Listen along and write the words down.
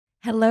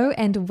Hello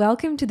and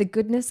welcome to the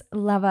Goodness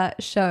Lover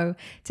Show.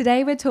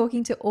 Today we're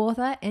talking to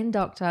author and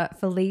doctor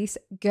Felice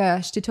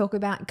Gersh to talk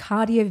about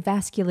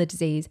cardiovascular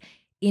disease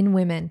in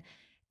women.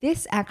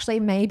 This actually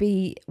may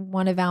be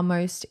one of our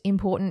most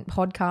important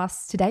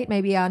podcasts to date,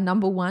 maybe our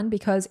number one,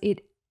 because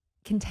it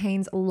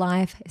contains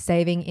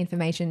life-saving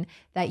information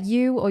that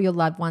you or your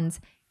loved ones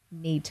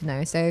need to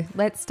know. So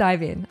let's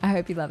dive in. I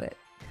hope you love it.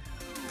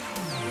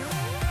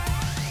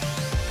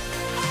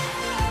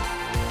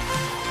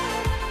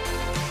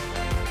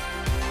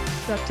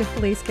 Dr.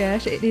 Felice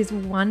Gersh, it is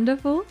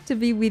wonderful to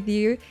be with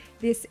you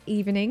this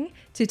evening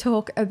to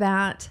talk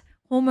about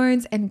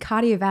hormones and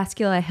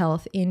cardiovascular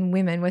health in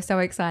women. We're so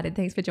excited.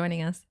 Thanks for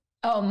joining us.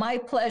 Oh, my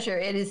pleasure.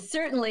 It is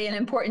certainly an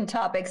important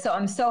topic, so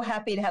I'm so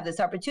happy to have this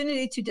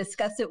opportunity to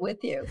discuss it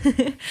with you.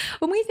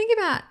 When we think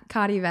about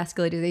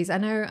cardiovascular disease, I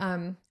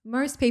know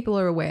most people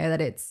are aware that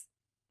it's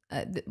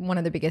one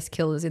of the biggest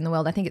killers in the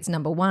world. I think it's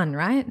number one,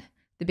 right?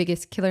 The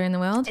biggest killer in the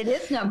world. It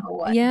is number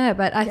one. Yeah,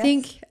 but I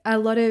think a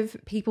lot of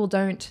people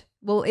don't.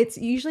 Well, it's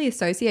usually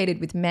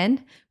associated with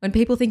men. When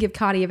people think of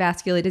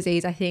cardiovascular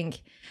disease, I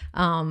think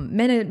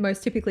men are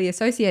most typically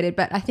associated,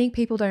 but I think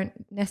people don't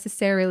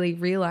necessarily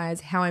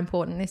realize how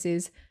important this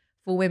is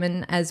for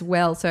women as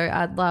well. So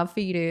I'd love for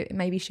you to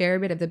maybe share a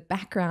bit of the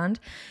background.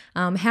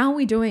 How are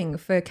we doing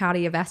for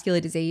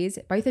cardiovascular disease,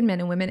 both in men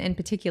and women, and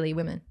particularly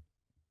women?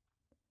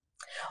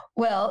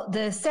 Well,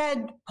 the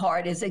sad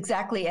part is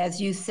exactly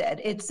as you said.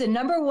 It's the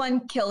number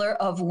one killer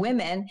of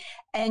women,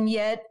 and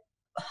yet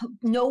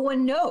no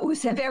one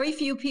knows, and very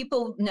few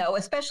people know,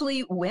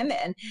 especially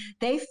women.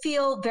 They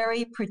feel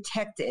very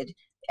protected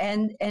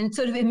and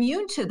sort of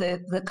immune to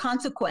the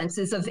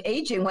consequences of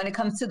aging when it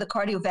comes to the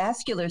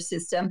cardiovascular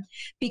system,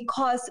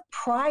 because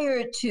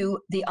prior to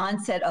the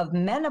onset of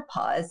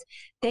menopause,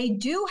 they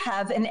do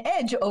have an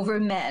edge over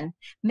men.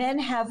 Men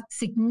have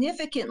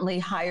significantly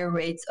higher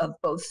rates of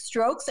both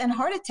strokes and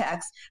heart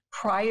attacks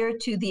prior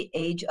to the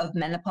age of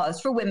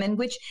menopause for women,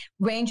 which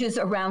ranges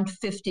around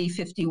 50,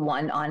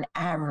 51 on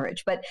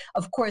average. But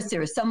of course,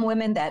 there are some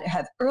women that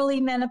have early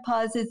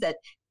menopauses that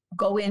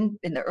go in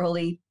the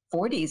early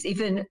 40s,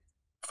 even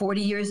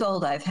 40 years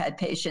old, I've had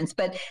patients.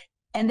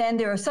 And then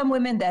there are some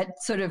women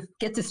that sort of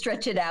get to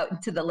stretch it out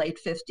into the late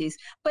 50s.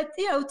 But,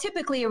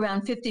 typically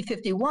around 50,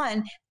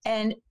 51.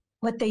 And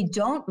what they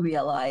don't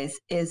realize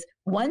is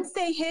once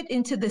they hit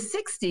into the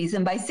 60s,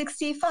 and by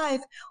 65,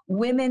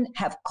 women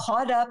have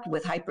caught up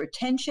with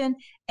hypertension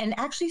and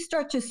actually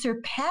start to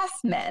surpass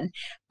men.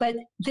 But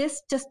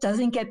this just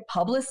doesn't get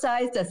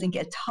publicized, doesn't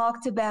get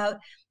talked about.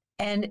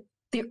 And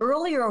the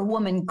earlier a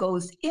woman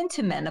goes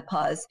into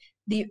menopause,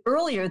 the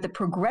earlier the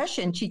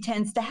progression she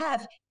tends to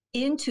have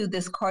into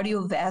this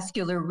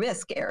cardiovascular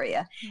risk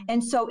area.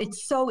 And so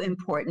it's so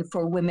important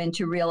for women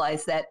to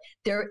realize that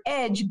their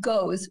edge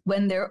goes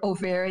when their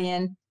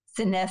ovarian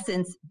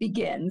senescence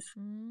begins.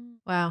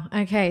 Wow.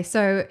 Okay.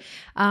 So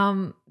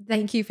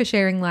thank you for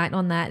sharing light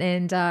on that.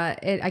 And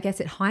I guess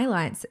it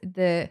highlights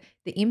the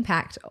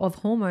impact of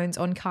hormones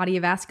on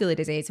cardiovascular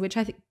disease, which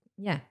I think,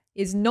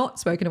 is not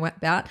spoken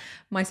about.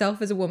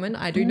 Myself as a woman,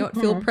 I do not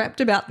feel prepped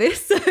about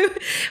this. So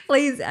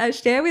please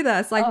share with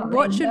us,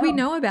 what should we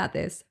know about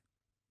this?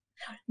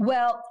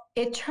 Well,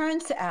 it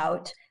turns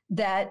out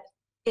that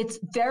it's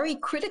very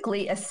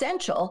critically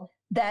essential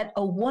that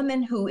a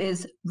woman who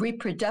is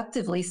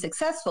reproductively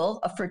successful,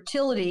 a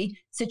fertility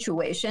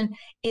situation,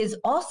 is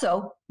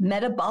also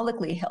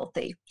metabolically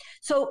healthy.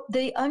 So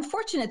the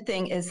unfortunate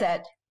thing is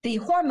that the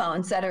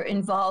hormones that are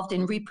involved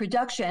in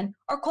reproduction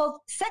are called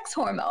sex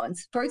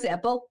hormones. For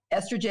example,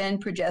 estrogen,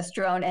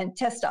 progesterone, and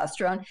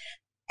testosterone.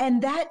 And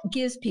that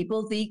gives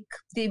people the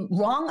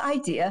wrong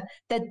idea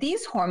that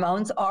these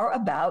hormones are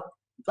about,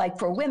 like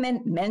for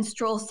women,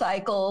 menstrual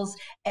cycles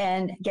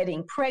and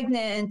getting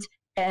pregnant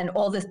and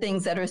all the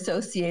things that are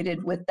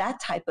associated with that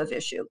type of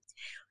issue.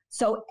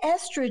 So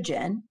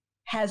estrogen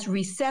has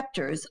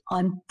receptors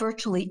on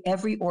virtually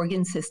every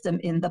organ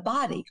system in the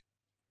body.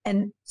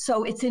 And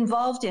so it's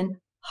involved in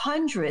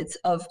hundreds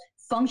of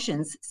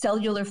functions,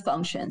 cellular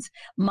functions,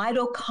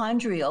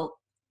 mitochondrial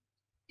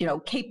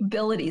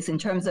capabilities in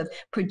terms of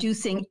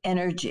producing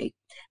energy,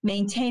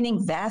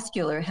 maintaining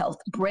vascular health,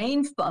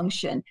 brain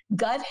function,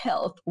 gut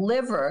health,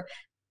 liver,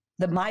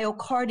 the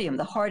myocardium,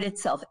 the heart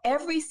itself.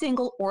 Every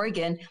single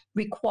organ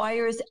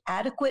requires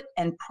adequate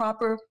and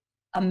proper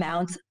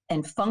amounts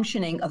and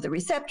functioning of the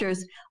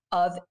receptors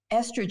of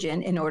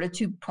estrogen in order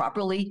to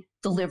properly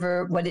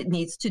deliver what it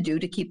needs to do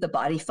to keep the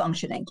body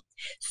functioning.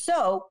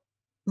 So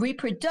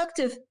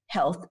reproductive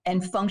health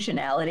and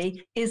functionality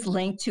is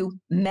linked to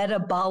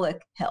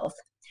metabolic health.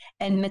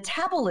 And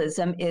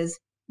metabolism is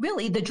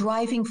really the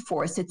driving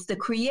force. It's the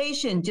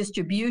creation,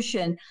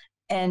 distribution,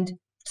 and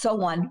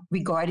so on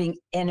regarding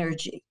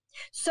energy.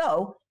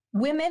 So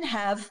women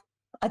have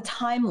a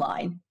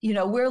timeline.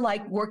 We're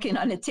like working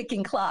on a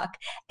ticking clock,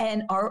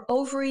 and our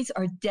ovaries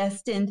are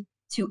destined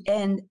to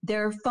end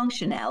their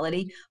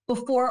functionality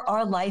before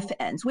our life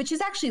ends, which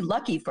is actually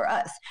lucky for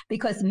us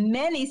because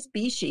many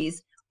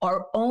species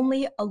are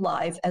only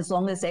alive as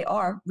long as they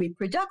are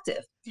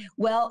reproductive.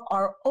 Well,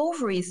 our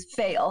ovaries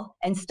fail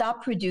and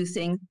stop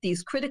producing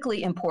these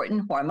critically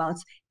important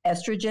hormones,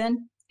 estrogen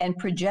and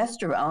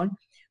progesterone,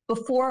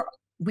 before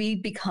we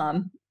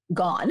become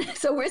gone.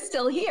 So we're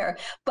still here.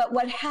 But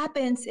what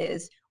happens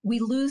is we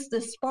lose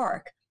the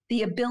spark.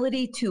 The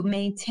ability to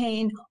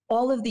maintain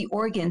all of the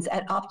organs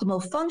at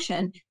optimal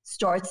function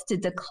starts to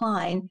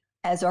decline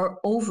as our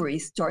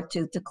ovaries start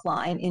to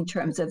decline in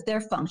terms of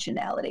their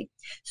functionality.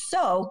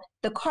 So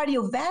the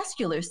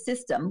cardiovascular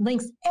system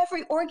links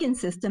every organ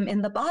system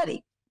in the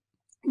body.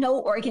 No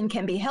organ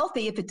can be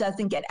healthy if it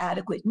doesn't get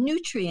adequate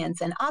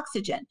nutrients and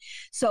oxygen.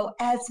 So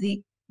as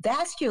the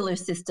vascular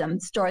system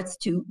starts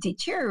to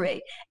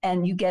deteriorate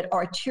and you get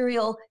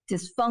arterial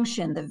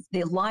dysfunction,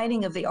 the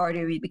lining of the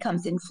artery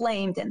becomes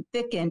inflamed and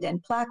thickened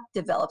and plaque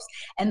develops,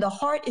 and the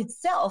heart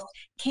itself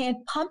can't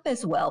pump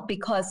as well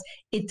because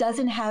it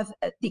doesn't have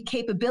the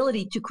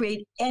capability to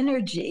create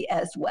energy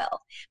as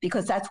well,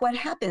 because that's what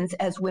happens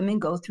as women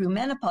go through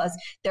menopause.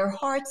 Their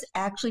hearts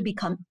actually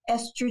become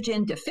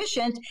estrogen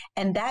deficient,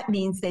 and that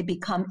means they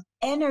become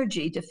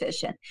energy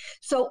deficient.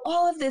 So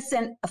all of this,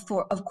 and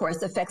of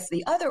course, affects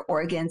the other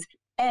organs.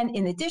 And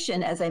in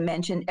addition, as I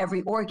mentioned,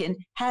 every organ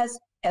has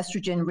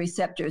estrogen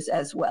receptors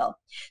as well.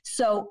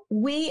 So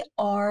we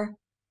are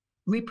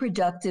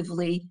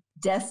reproductively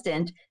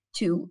destined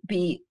to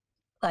be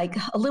like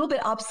a little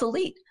bit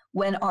obsolete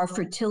when our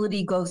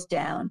fertility goes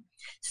down.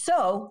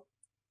 So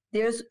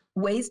there's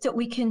ways that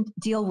we can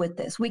deal with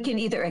this. We can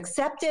either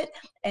accept it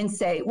and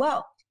say,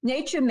 well,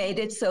 nature made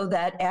it so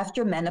that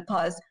after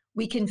menopause,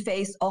 we can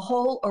face a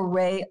whole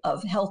array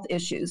of health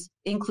issues,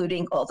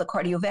 including all the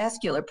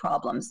cardiovascular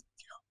problems.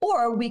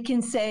 Or we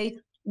can say,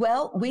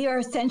 well, we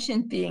are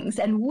sentient beings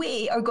and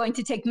we are going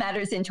to take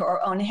matters into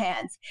our own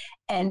hands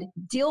and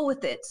deal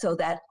with it so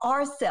that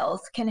our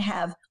cells can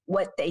have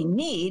what they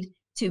need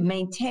to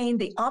maintain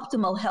the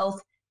optimal health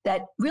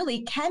that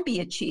really can be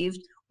achieved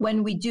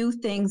when we do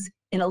things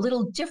in a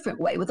little different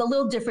way, with a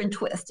little different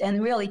twist.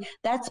 And really,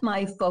 that's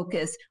my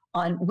focus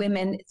on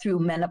women through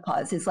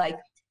menopause, is like,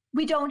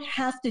 we don't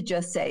have to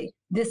just say,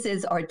 this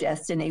is our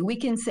destiny. We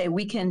can say,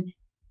 we can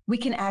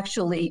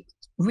actually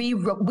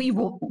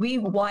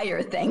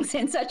rewire things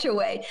in such a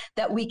way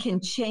that we can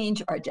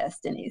change our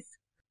destinies.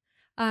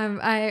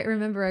 I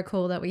remember a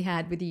call that we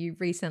had with you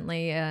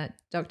recently,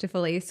 Dr.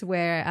 Felice,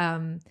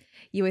 where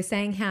you were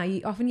saying how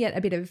you often get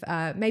a bit of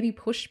maybe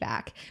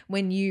pushback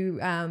when you,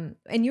 and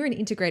you're an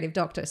integrative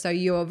doctor, so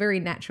you're very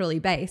naturally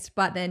based,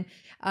 but then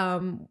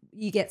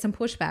you get some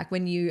pushback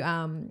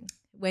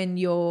when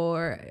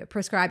you're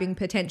prescribing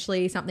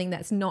potentially something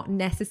that's not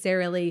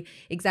necessarily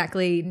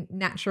exactly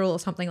natural or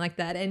something like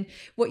that. And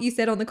what you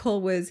said on the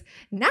call was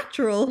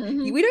natural.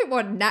 Mm-hmm. We don't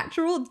want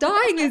natural.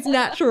 Dying is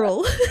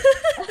natural.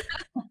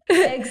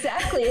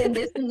 Exactly. And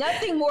there's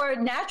nothing more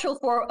natural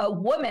for a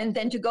woman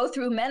than to go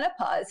through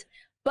menopause.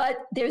 But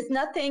there's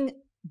nothing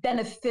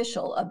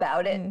beneficial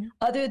about it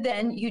other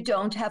than you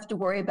don't have to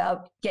worry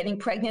about getting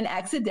pregnant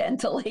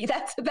accidentally.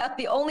 That's about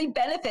the only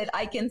benefit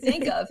I can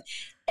think of.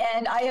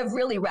 And I have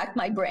really racked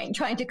my brain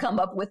trying to come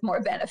up with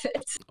more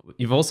benefits.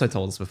 You've also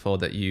told us before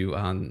that you,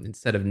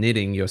 instead of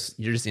knitting, you're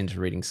just into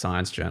reading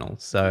science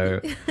journals.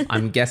 So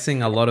I'm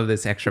guessing a lot of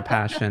this extra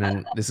passion,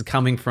 and this is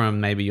coming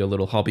from maybe your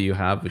little hobby you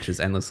have, which is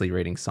endlessly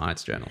reading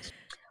science journals.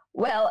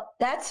 Well,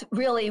 that's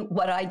really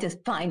what I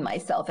define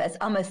myself as.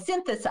 I'm a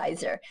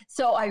synthesizer.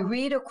 So I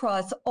read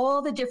across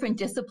all the different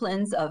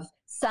disciplines of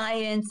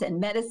science and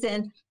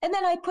medicine, and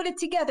then I put it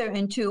together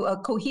into a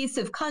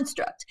cohesive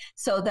construct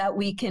so that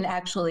we can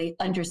actually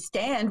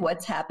understand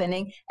what's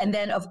happening. And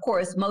then, of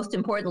course, most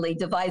importantly,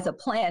 devise a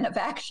plan of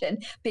action.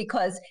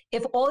 Because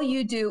if all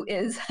you do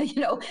is,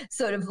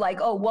 sort of like,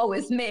 oh, woe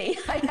is me,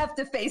 I have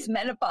to face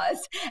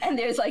menopause, and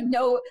there's like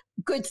no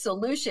good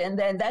solution,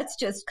 then that's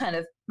just kind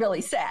of really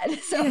sad.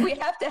 So we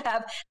have to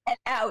have an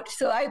out.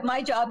 So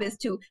my job is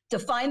to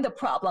define the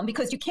problem,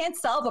 because you can't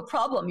solve a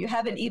problem you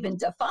haven't even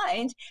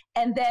defined,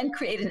 and then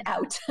create an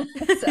out.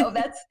 So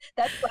that's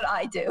what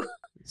I do.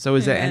 So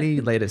is there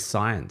any latest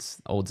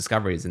science or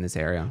discoveries in this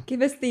area?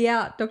 Give us the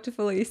out, Dr.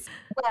 Felice.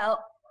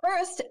 Well,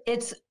 first,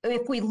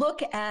 if we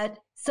look at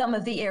some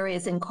of the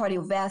areas in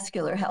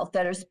cardiovascular health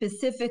that are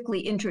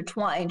specifically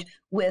intertwined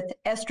with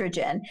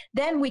estrogen,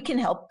 then we can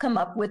help come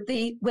up with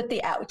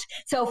the out.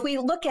 So if we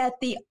look at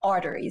the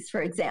arteries,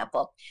 for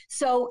example,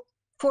 so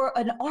for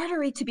an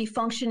artery to be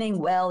functioning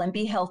well and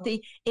be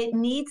healthy, it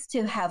needs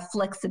to have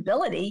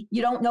flexibility.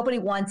 Nobody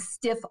wants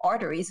stiff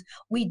arteries.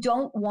 We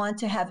don't want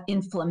to have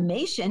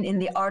inflammation in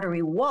the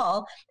artery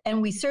wall,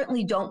 and we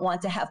certainly don't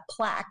want to have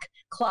plaque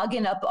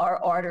clogging up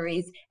our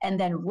arteries and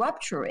then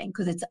rupturing,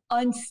 because it's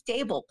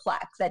unstable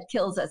plaque that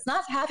kills us.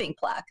 Not having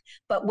plaque,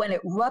 but when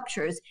it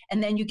ruptures,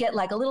 and then you get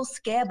like a little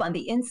scab on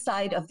the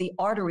inside of the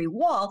artery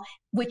wall,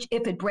 which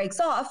if it breaks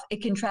off,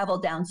 it can travel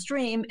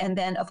downstream. And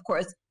then, of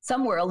course,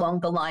 somewhere along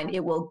the line,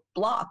 it will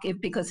block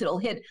it because it'll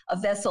hit a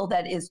vessel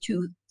that is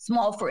too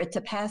small for it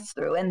to pass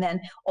through. And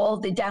then all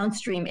the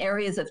downstream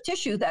areas of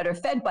tissue that are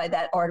fed by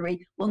that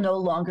artery will no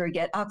longer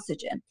get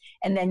oxygen.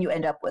 And then you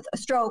end up with a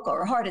stroke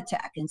or a heart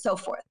attack and so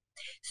forth.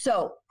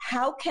 So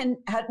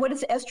what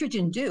does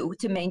estrogen do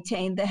to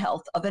maintain the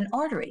health of an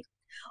artery?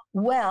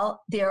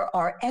 Well, there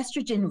are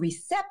estrogen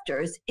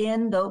receptors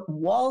in the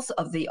walls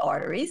of the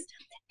arteries,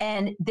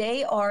 and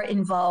they are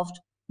involved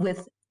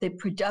with the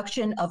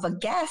production of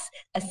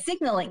a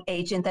signaling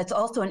agent that's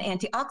also an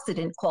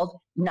antioxidant called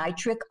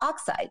nitric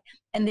oxide.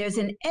 And there's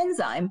an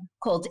enzyme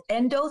called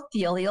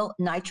endothelial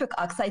nitric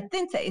oxide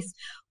synthase,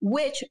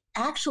 which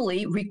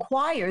actually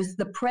requires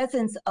the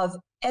presence of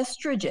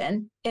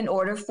estrogen in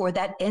order for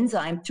that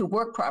enzyme to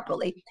work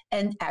properly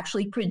and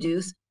actually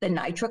produce the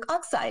nitric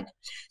oxide.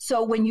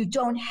 So when you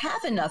don't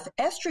have enough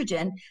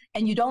estrogen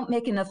and you don't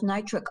make enough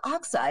nitric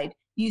oxide,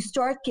 you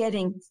start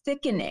getting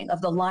thickening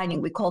of the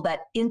lining. We call that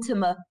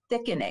intima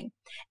thickening.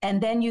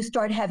 And then you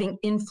start having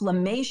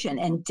inflammation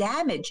and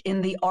damage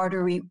in the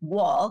artery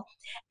wall.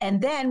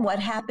 And then what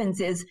happens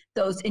is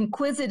those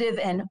inquisitive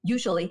and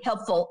usually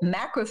helpful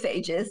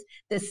macrophages,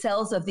 the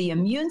cells of the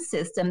immune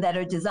system that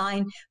are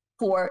designed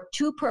for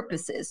two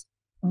purposes.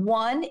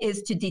 One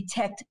is to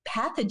detect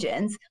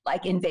pathogens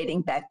like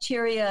invading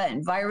bacteria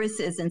and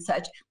viruses and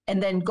such,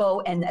 and then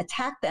go and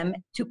attack them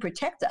to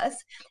protect us,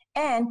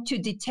 and to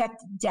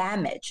detect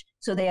damage.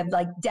 So they have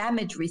like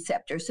damage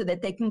receptors so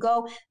that they can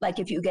go, like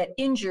if you get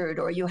injured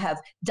or you have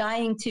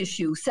dying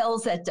tissue,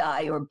 cells that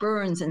die or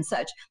burns and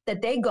such,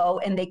 that they go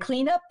and they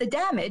clean up the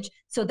damage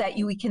so that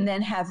we can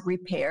then have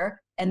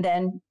repair and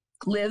then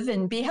live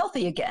and be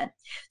healthy again.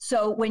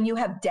 So when you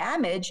have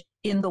damage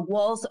in the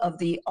walls of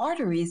the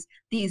arteries,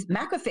 these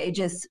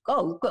macrophages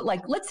go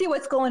like, let's see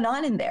what's going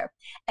on in there.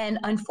 And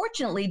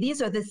unfortunately,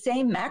 these are the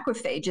same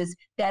macrophages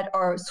that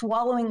are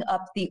swallowing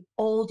up the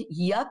old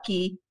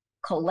yucky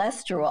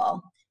cholesterol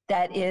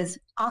that is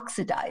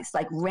oxidized,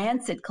 like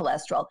rancid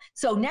cholesterol.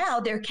 So now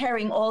they're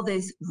carrying all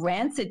this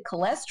rancid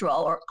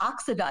cholesterol or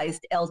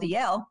oxidized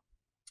LDL.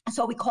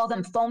 So we call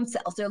them foam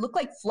cells. They look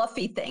like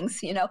fluffy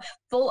things,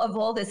 full of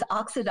all this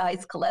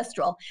oxidized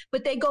cholesterol.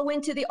 But they go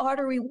into the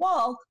artery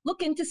wall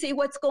looking to see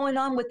what's going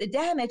on with the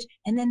damage,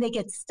 and then they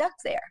get stuck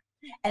there.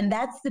 And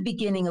that's the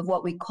beginning of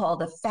what we call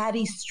the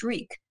fatty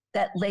streak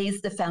that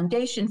lays the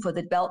foundation for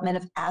the development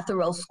of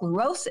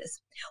atherosclerosis.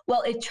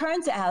 Well, it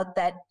turns out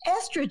that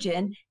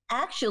estrogen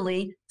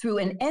actually, through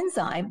an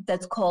enzyme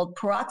that's called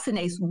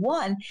peroxidase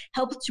 1,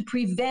 helps to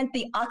prevent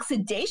the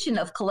oxidation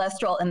of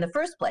cholesterol in the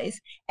first place.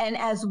 And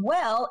as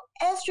well,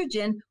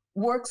 estrogen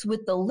works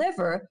with the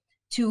liver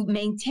to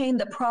maintain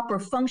the proper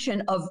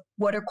function of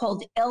what are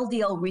called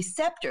LDL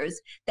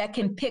receptors that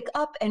can pick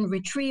up and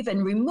retrieve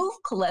and remove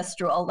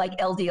cholesterol, like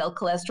LDL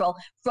cholesterol,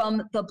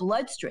 from the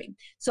bloodstream.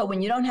 So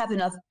when you don't have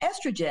enough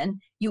estrogen,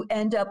 you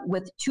end up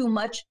with too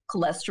much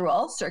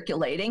cholesterol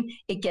circulating.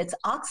 It gets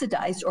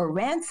oxidized or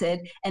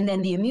rancid, and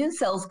then the immune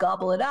cells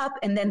gobble it up,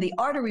 and then the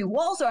artery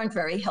walls aren't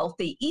very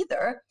healthy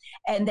either,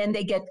 and then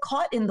they get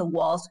caught in the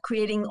walls,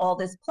 creating all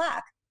this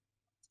plaque.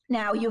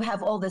 Now you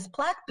have all this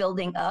plaque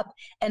building up,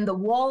 and the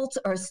walls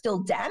are still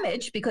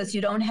damaged because you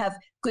don't have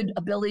good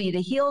ability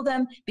to heal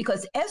them,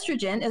 because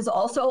estrogen is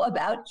also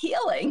about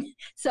healing.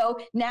 So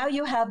now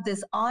you have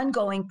this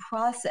ongoing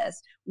process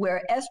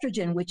where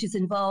estrogen, which is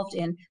involved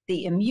in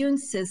the immune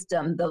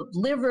system, the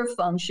liver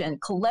function,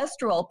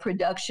 cholesterol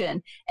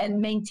production,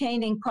 and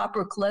maintaining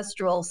proper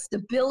cholesterol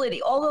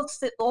stability, all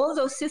of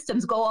those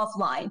systems go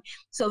offline.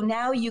 So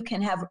now you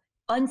can have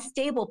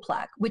unstable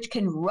plaque, which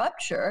can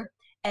rupture,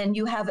 and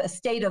you have a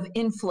state of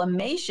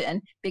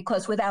inflammation,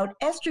 because without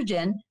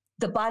estrogen,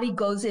 the body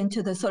goes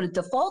into the sort of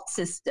default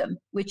system,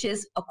 which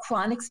is a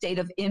chronic state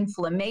of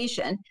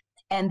inflammation.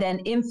 And then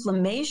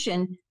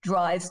inflammation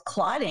drives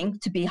clotting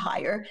to be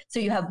higher. So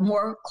you have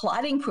more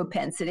clotting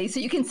propensity. So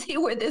you can see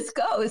where this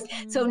goes.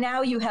 Mm-hmm. So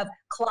now you have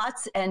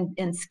clots and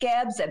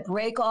scabs that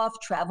break off,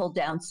 travel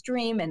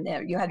downstream, and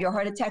there you have your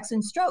heart attacks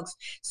and strokes.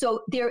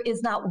 So there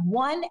is not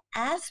one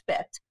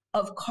aspect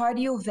of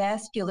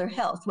cardiovascular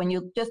health, when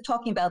you're just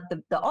talking about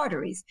the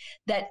arteries,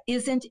 that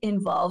isn't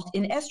involved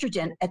in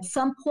estrogen at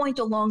some point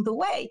along the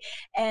way.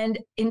 And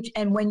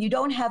when you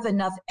don't have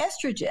enough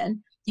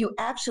estrogen, you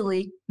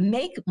actually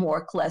make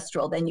more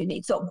cholesterol than you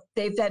need. So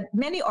they've had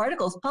many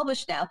articles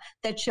published now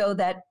that show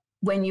that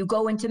when you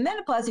go into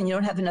menopause and you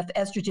don't have enough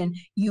estrogen,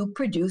 you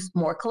produce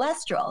more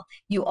cholesterol.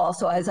 You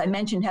also, as I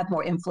mentioned, have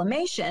more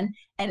inflammation,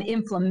 and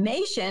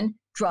inflammation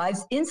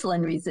drives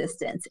insulin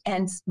resistance.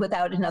 And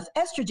without enough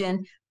estrogen,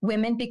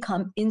 women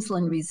become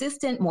insulin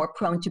resistant, more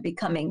prone to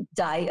becoming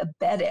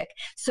diabetic.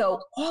 So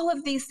all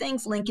of these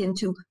things link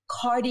into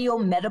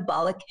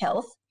cardiometabolic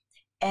health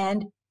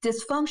and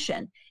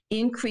dysfunction,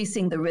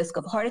 increasing the risk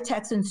of heart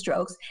attacks and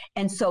strokes.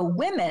 And so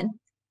women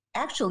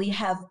actually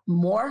have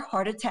more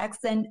heart attacks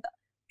than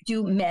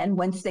do men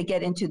once they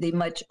get into the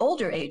much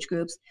older age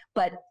groups,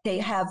 but they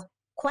have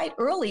quite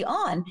early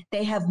on,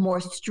 they have more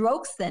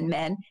strokes than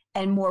men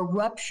and more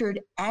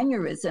ruptured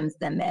aneurysms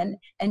than men,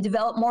 and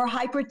develop more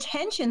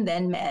hypertension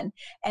than men.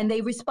 And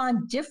they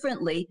respond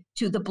differently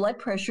to the blood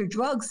pressure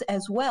drugs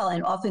as well.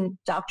 And often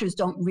doctors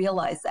don't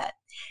realize that.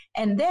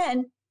 And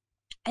then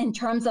in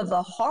terms of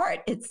the heart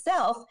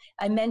itself,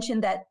 I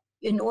mentioned that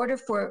in order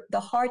for the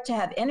heart to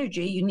have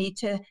energy, you need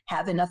to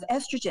have enough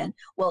estrogen.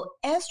 Well,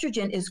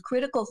 estrogen is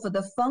critical for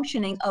the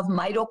functioning of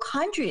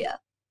mitochondria,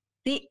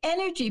 the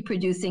energy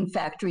producing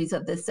factories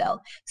of the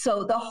cell.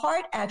 So the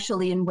heart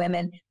actually in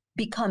women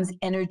becomes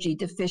energy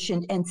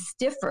deficient and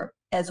stiffer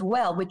as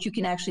well, which you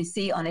can actually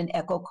see on an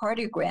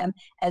echocardiogram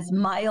as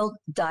mild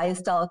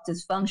diastolic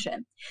dysfunction.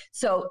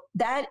 So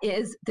that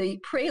is the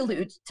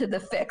prelude to the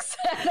fix.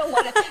 I don't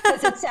want to,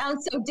 because it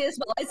sounds so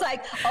dismal. It's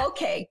like,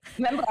 okay,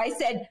 remember I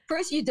said,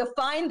 first you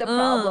define the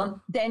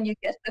problem, then you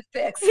get the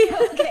fix.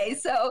 Okay,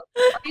 so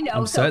I know.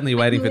 I'm certainly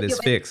waiting for this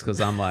fix, because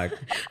I'm like,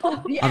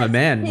 yes, I'm a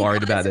man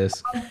worried about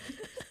this.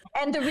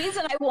 And the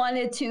reason I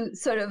wanted to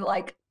sort of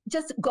like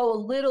just go a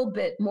little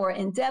bit more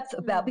in depth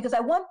about, because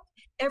I want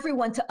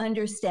everyone to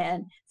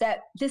understand that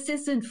this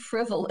isn't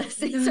frivolous.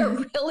 These are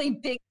really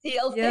big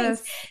deal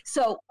things.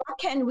 So what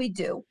can we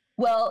do?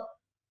 Well,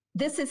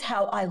 this is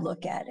how I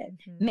look at it.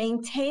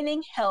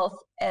 Maintaining health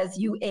as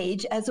you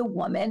age as a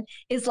woman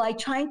is like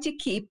trying to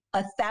keep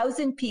a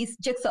 1,000-piece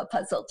jigsaw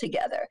puzzle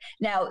together.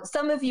 Now,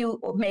 some of you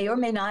may or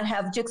may not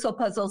have jigsaw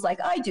puzzles like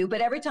I do,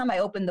 but every time I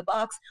open the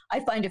box, I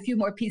find a few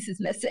more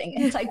pieces missing.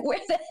 It's like, where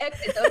the heck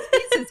did those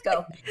pieces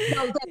go?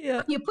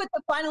 So you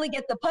finally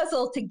get the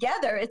puzzle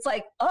together, it's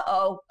like,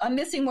 uh-oh, I'm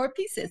missing more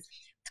pieces.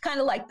 It's kind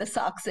of like the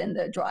socks in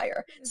the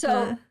dryer.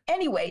 So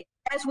anyway,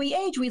 as we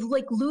age, we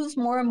like lose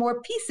more and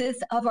more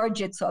pieces of our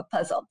jigsaw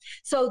puzzle.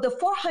 So the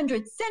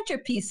 400 center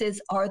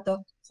pieces are the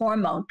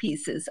hormone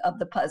pieces of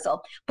the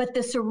puzzle, but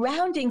the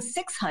surrounding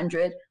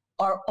 600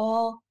 are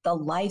all the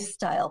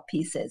lifestyle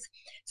pieces.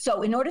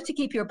 So in order to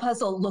keep your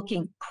puzzle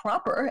looking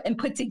proper and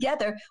put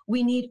together,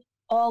 we need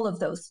all of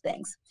those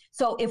things.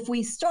 So if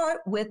we start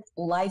with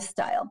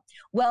lifestyle,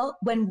 well,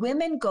 when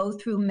women go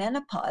through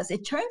menopause,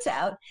 it turns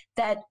out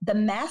that the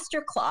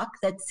master clock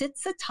that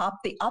sits atop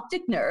the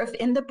optic nerve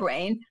in the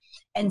brain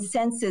and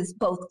senses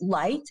both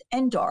light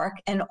and dark,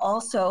 and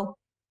also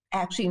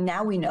actually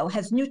now we know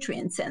has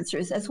nutrient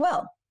sensors as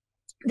well.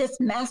 This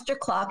master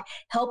clock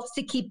helps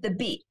to keep the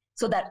beat,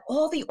 so that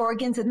all the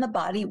organs in the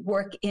body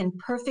work in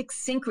perfect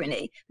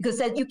synchrony, because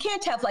that you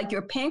can't have like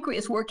your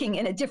pancreas working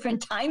in a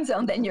different time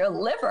zone than your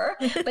liver.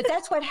 But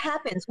that's what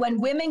happens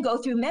when women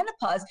go through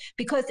menopause,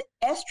 because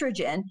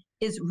estrogen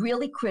is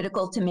really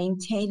critical to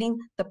maintaining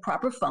the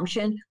proper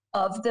function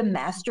of the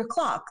master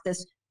clock,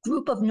 this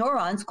group of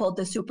neurons called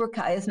the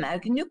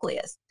suprachiasmatic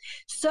nucleus.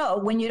 So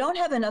when you don't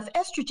have enough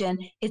estrogen,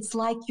 it's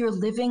like you're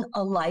living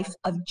a life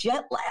of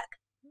jet lag.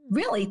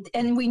 Really,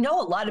 and we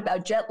know a lot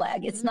about jet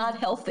lag. It's not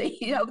healthy.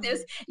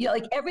 There's,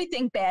 like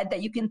everything bad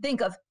that you can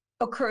think of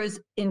occurs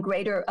in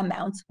greater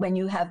amounts when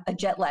you have a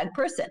jet lag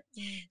person.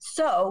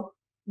 So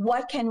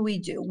what can we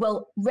do?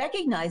 Well,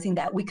 recognizing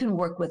that we can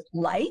work with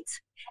light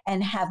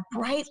and have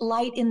bright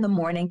light in the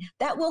morning,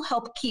 that will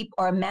help keep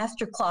our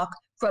master clock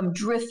from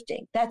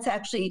drifting. That's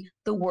actually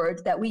the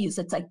word that we use.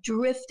 It's like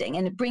drifting,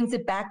 and it brings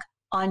it back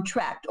on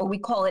track, or we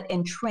call it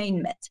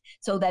entrainment,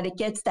 so that it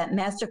gets that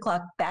master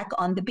clock back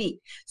on the beat.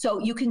 So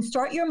you can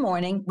start your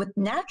morning with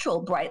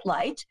natural bright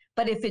light,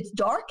 but if it's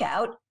dark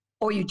out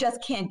or you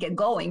just can't get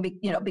going,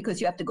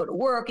 because you have to go to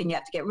work and you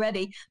have to get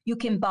ready, you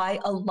can buy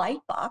a light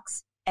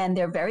box, and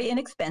they're very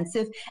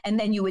inexpensive. And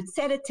then you would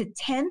set it to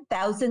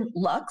 10,000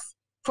 lux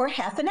for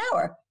half an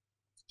hour.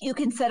 You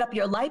can set up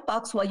your light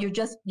box while you're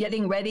just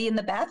getting ready in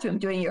the bathroom,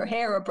 doing your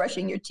hair or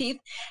brushing your teeth,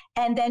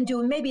 and then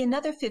do maybe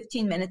another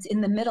 15 minutes in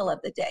the middle of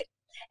the day.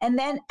 And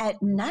then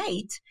at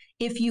night,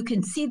 if you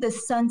can see the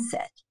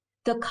sunset,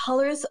 the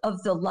colors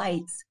of the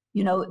lights,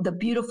 the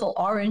beautiful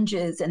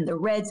oranges and the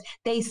reds,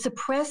 they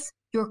suppress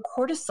your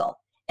cortisol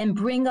and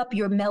bring up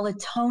your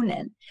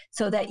melatonin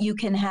so that you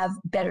can have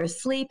better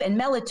sleep. And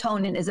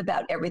melatonin is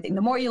about everything.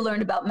 The more you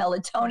learn about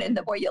melatonin,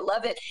 the more you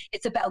love it.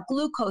 It's about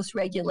glucose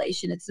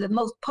regulation. It's the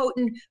most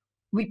potent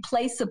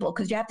replaceable,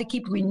 because you have to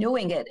keep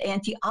renewing it,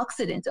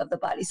 antioxidant of the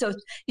body. So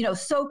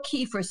it's, so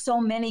key for so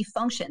many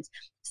functions.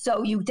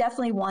 So you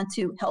definitely want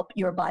to help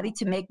your body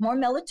to make more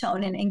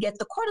melatonin and get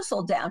the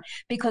cortisol down,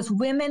 because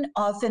women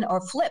often are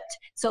flipped.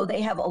 So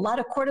they have a lot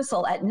of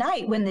cortisol at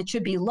night when it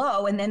should be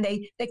low, and then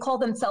they call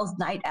themselves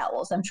night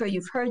owls. I'm sure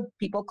you've heard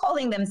people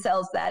calling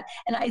themselves that.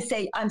 And I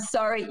say, I'm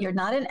sorry, you're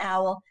not an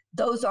owl.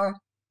 Those are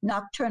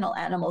nocturnal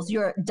animals.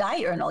 You're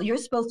diurnal. You're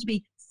supposed to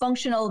be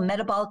functional,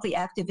 metabolically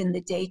active in the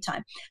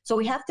daytime. So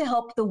we have to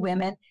help the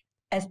women,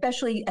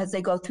 especially as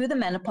they go through the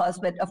menopause.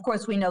 But of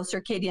course, we know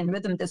circadian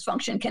rhythm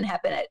dysfunction can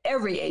happen at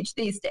every age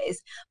these days,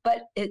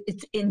 but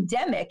it's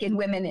endemic in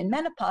women in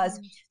menopause,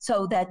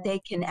 so that they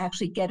can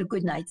actually get a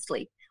good night's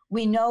sleep.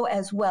 We know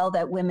as well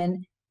that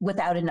women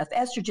without enough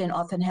estrogen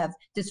often have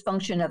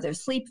dysfunction of their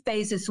sleep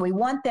phases. So we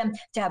want them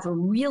to have a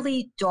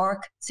really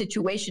dark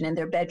situation in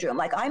their bedroom.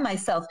 Like I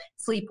myself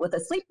sleep with a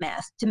sleep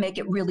mask to make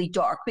it really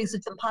dark, because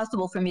it's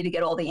impossible for me to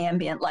get all the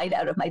ambient light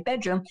out of my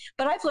bedroom.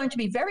 But I've learned to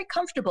be very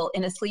comfortable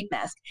in a sleep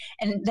mask.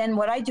 And then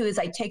what I do is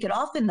I take it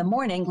off in the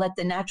morning, let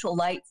the natural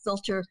light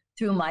filter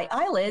through my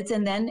eyelids,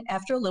 and then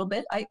after a little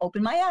bit, I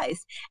open my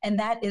eyes. And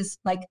that is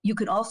like, you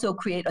can also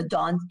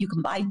you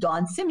can buy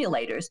dawn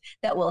simulators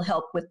that will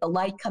help with the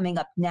light coming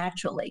up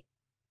naturally.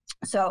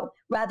 So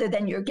rather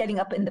than you're getting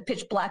up in the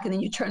pitch black and then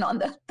you turn on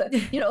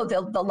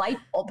the light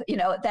bulb,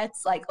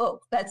 that's like, oh,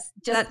 that's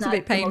not a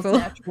bit painful.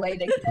 Natural way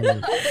to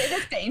it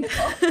is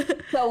painful.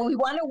 So we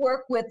want to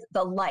work with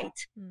the light,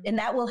 and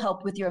that will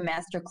help with your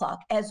master clock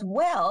as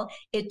well.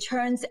 It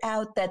turns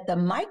out that the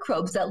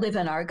microbes that live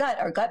in our gut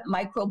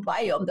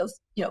microbiome,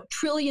 those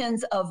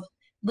trillions of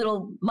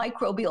little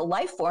microbial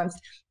life forms,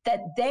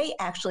 that they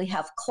actually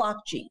have clock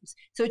genes.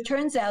 So it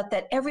turns out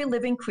that every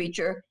living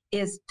creature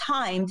is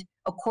timed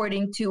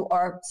according to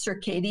our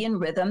circadian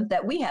rhythm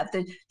that we have,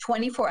 the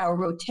 24-hour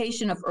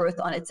rotation of Earth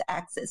on its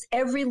axis.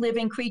 Every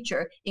living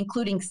creature,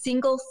 including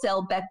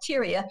single-cell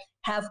bacteria,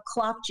 have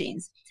clock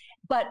genes.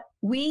 But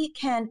we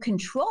can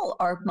control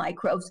our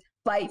microbes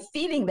by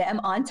feeding them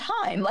on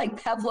time,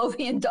 like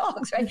Pavlovian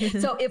dogs, right?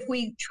 So if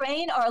we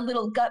train our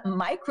little gut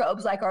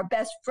microbes, like our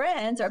best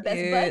friends, our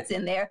best buds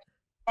in there,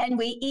 and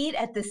we eat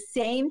at the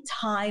same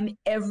time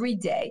every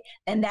day,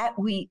 and that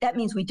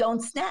means we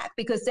don't snack,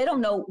 because they don't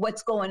know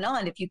what's going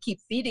on if you keep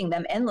feeding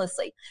them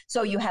endlessly.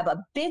 So you have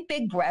a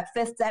big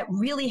breakfast that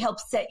really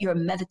helps set your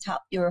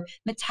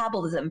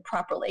metabolism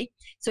properly.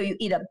 So you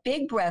eat a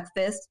big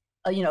breakfast.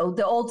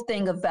 The old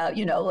thing about,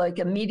 like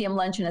a medium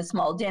lunch and a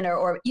small dinner,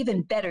 or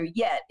even better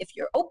yet, if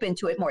you're open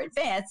to it, more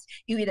advanced,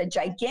 you eat a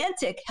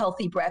gigantic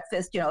healthy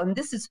breakfast, and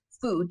this is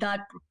food, not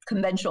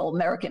conventional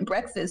American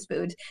breakfast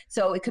food.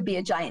 So it could be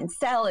a giant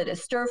salad, a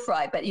stir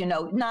fry, but,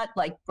 not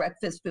like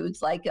breakfast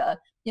foods like,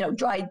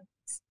 dried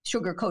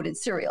sugar-coated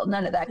cereal,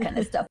 none of that kind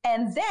of stuff.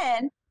 And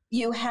then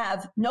you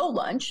have no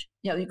lunch,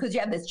 because you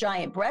have this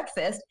giant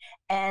breakfast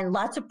and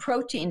lots of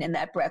protein in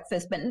that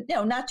breakfast, but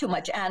not too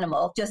much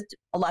animal, just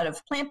a lot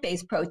of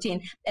plant-based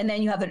protein. And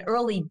then you have an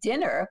early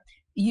dinner.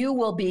 You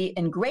will be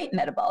in great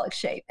metabolic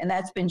shape. And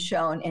that's been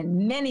shown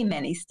in many,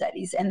 many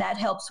studies. And that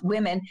helps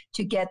women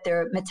to get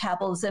their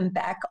metabolism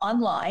back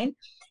online.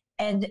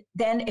 And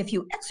then if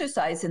you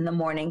exercise in the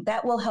morning,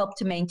 that will help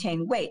to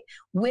maintain weight.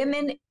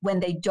 Women,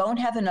 when they don't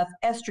have enough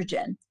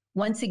estrogen,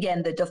 once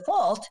again, the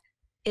default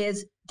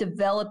is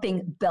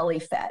developing belly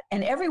fat.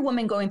 And every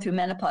woman going through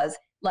menopause,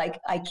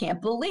 like, I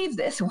can't believe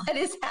this. What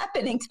is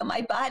happening to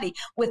my body?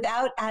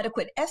 Without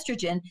adequate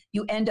estrogen,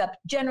 you end up,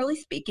 generally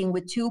speaking,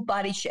 with two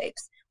body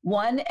shapes.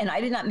 One, and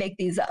I did not make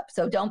these up,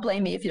 so don't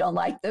blame me if you don't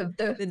like the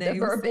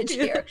verbiage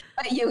here,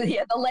 but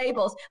the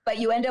labels, but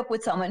you end up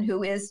with someone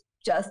who is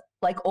just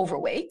like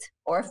overweight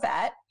or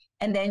fat.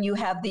 And then you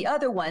have the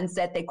other ones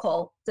that they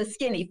call the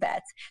skinny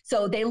fats.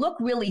 So they look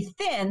really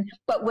thin,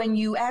 but when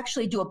you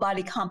actually do a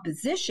body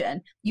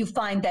composition, you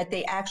find that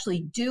they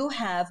actually do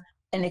have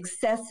an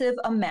excessive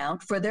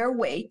amount for their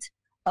weight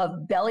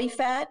of belly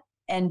fat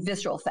and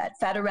visceral fat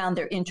around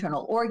their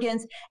internal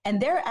organs. And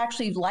they're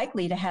actually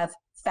likely to have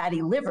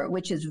fatty liver,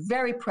 which is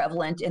very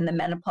prevalent in the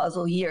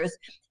menopausal years.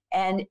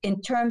 And in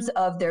terms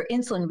of their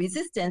insulin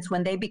resistance,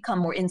 when they become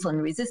more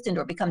insulin resistant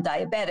or become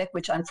diabetic,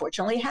 which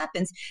unfortunately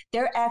happens,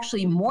 they're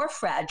actually more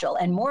fragile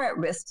and more at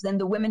risk than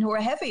the women who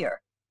are heavier.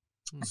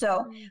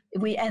 So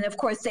and of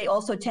course, they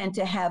also tend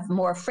to have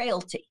more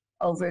frailty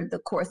over the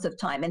course of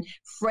time. And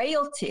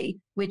frailty,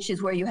 which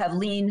is where you have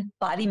lean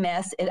body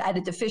mass at a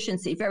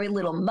deficiency, very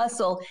little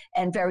muscle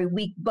and very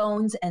weak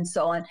bones and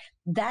so on,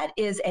 that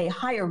is a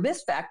higher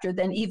risk factor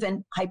than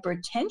even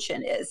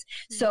hypertension is.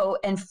 So,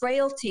 and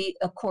frailty,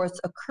 of course,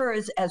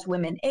 occurs as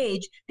women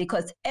age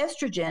because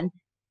estrogen,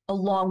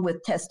 along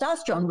with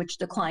testosterone, which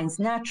declines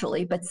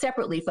naturally, but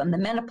separately from the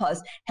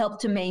menopause, help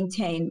to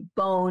maintain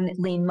bone,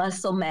 lean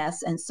muscle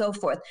mass, and so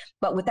forth.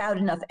 But without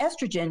enough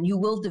estrogen, you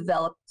will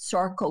develop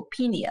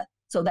sarcopenia.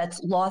 So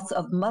that's loss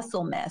of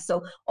muscle mass.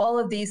 So all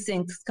of these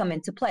things come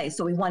into play.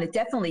 So we want to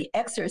definitely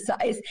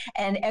exercise,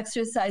 and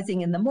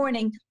exercising in the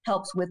morning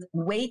helps with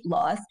weight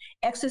loss.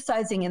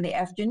 Exercising in the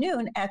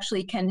afternoon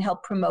actually can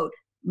help promote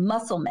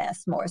muscle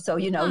mass more. So,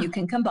 you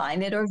can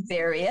combine it or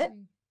vary it.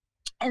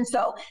 And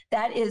so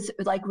that is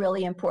like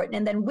really important.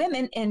 And then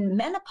women in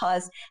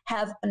menopause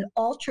have an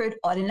altered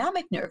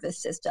autonomic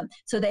nervous system.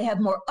 So they have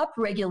more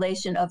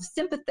upregulation of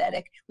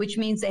sympathetic, which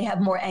means they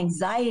have more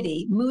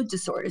anxiety, mood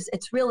disorders.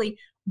 It's really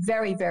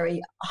very, very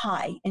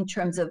high in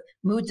terms of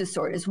mood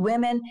disorders.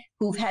 Women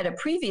who've had a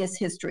previous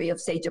history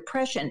of, say,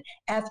 depression,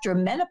 after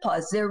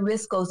menopause, their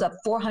risk goes up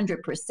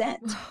 400%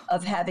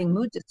 of having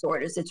mood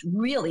disorders. It's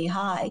really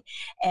high.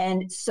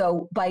 And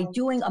so by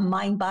doing a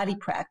mind-body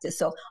practice,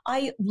 so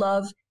I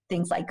love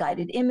things like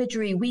guided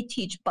imagery. We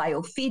teach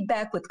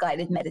biofeedback with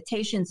guided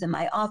meditations in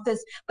my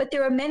office, but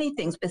there are many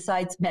things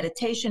besides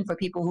meditation for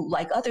people who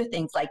like other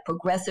things like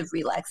progressive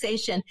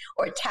relaxation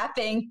or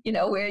tapping,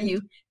 where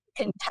you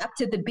can tap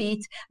to the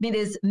beat. I mean,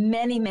 there's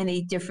many,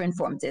 many different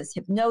forms. There's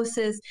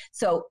hypnosis.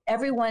 So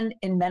everyone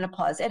in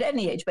menopause at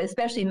any age, but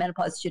especially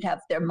menopause, should have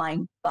their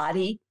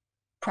mind-body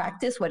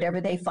practice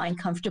whatever they find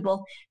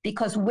comfortable,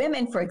 because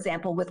women, for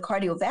example, with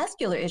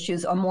cardiovascular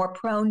issues are more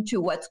prone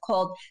to what's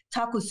called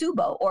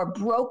takusubo, or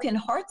broken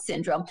heart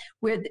syndrome,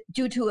 where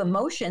due to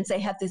emotions, they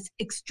have this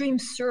extreme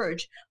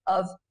surge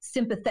of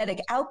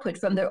sympathetic output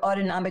from their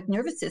autonomic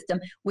nervous system,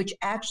 which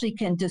actually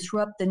can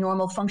disrupt the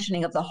normal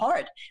functioning of the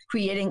heart,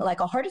 creating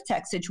like a heart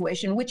attack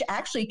situation, which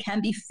actually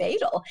can be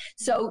fatal.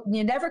 So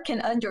you never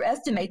can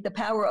underestimate the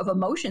power of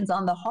emotions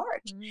on the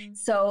heart.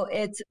 So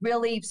it's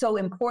really so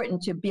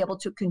important to be able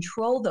to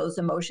control those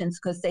emotions,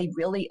 because they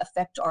really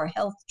affect our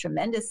health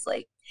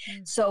tremendously.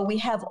 So we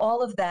have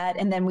all of that,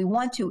 and then we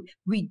want to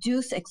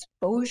reduce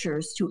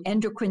exposures to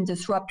endocrine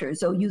disruptors,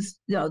 so use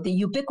the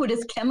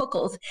ubiquitous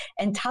chemicals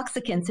and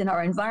toxicants in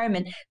our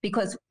environment,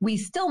 because we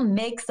still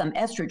make some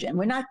estrogen.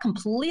 We're not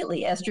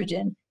completely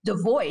estrogen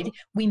devoid.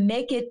 We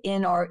make it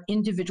in our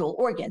individual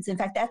organs. In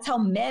fact, that's how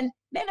men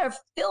are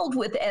filled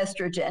with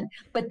estrogen,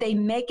 but they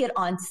make it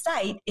on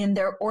site in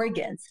their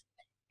organs.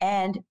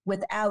 And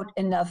without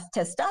enough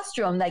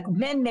testosterone, like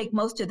men make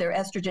most of their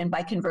estrogen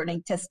by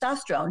converting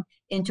testosterone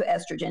into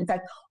estrogen. In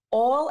fact,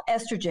 all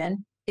estrogen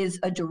is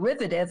a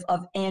derivative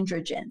of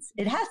androgens.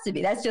 It has to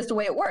be. That's just the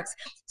way it works.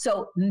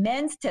 So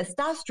men's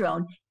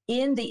testosterone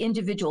in the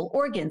individual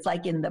organs,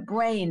 like in the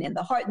brain, in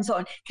the heart, and so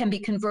on, can be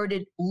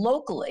converted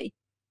locally.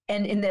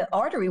 And in the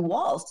artery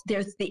walls,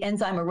 there's the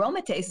enzyme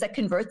aromatase that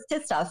converts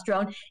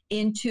testosterone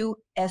into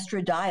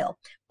estradiol.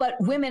 But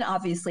women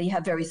obviously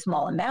have very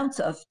small amounts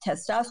of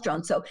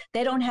testosterone, so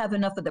they don't have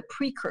enough of the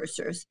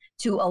precursors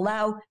to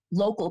allow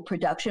local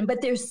production, but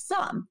there is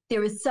some.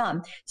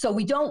 So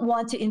we don't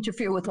want to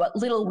interfere with what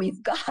little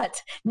we've got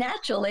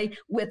naturally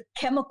with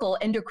chemical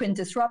endocrine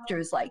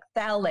disruptors like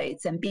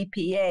phthalates and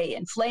BPA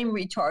and flame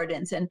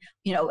retardants and,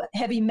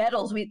 heavy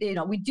metals. We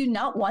do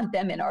not want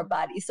them in our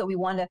body. So we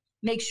want to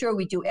make sure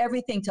we do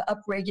everything to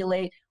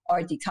upregulate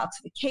our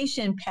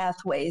detoxification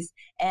pathways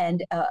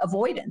and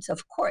avoidance,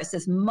 of course,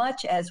 as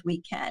much as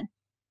we can.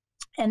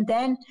 And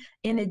then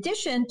in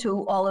addition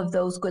to all of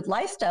those good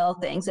lifestyle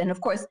things, and of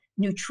course,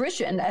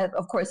 nutrition,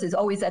 of course, is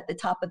always at the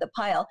top of the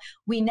pile,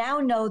 we now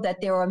know that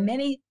there are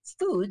many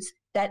foods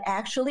that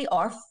actually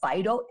are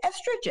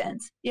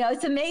phytoestrogens.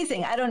 It's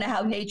amazing. I don't know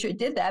how nature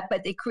did that,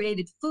 but they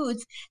created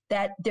foods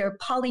that they're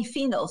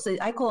polyphenols.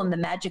 I call them the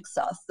magic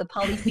sauce. The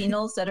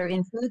polyphenols that are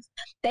in foods,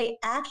 they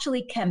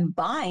actually can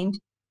bind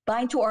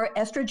to our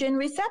estrogen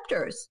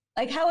receptors.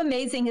 Like, how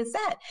amazing is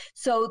that?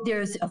 So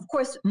there's, of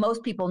course,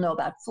 most people know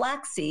about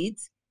flax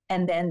seeds.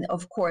 And then,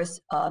 of course,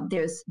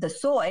 there's the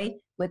soy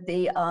with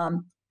the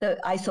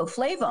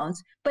isoflavones.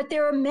 But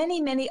there are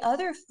many, many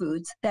other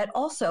foods that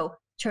also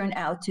turn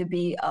out to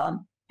be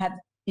have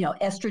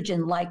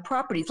estrogen-like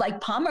properties,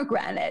 like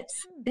pomegranates.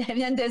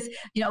 And there's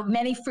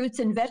many fruits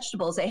and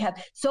vegetables. They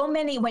have so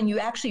many, when you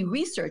actually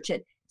research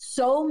it,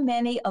 so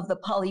many of the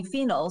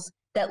polyphenols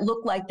that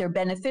look like they're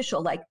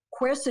beneficial, like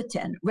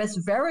quercetin,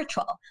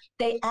 resveratrol.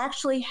 They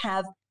actually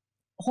have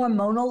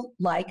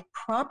hormonal-like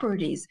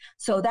properties.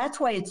 So that's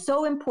why it's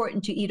so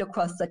important to eat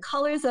across the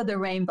colors of the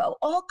rainbow,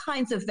 all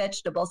kinds of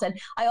vegetables. And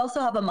I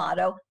also have a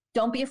motto: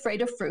 don't be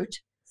afraid of fruit.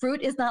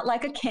 Fruit is not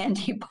like a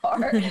candy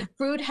bar.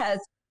 Fruit has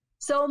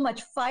so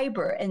much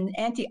fiber and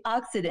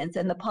antioxidants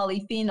and the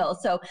polyphenols.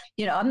 So,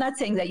 I'm not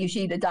saying that you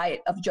should eat a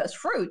diet of just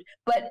fruit,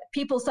 but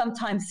people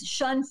sometimes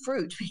shun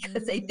fruit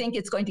because they think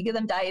it's going to give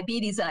them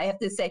diabetes. And I have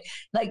to say,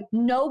 like,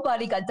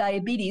 nobody got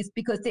diabetes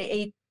because they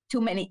ate too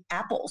many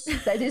apples.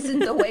 That isn't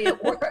the way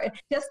it works.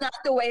 That's not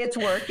the way it's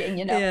working,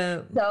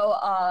 Yeah. So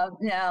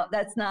no,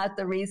 that's not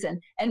the reason.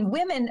 And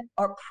women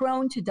are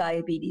prone to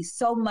diabetes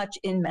so much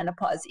in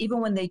menopause,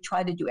 even when they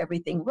try to do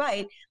everything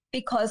right,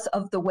 because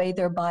of the way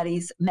their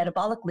bodies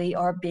metabolically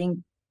are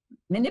being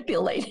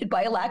manipulated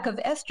by a lack of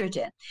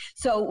estrogen.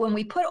 So when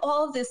we put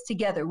all of this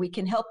together, we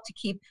can help to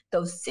keep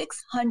those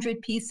 600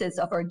 pieces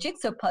of our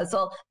jigsaw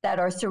puzzle that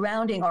are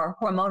surrounding our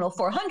hormonal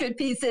 400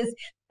 pieces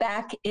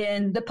back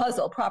in the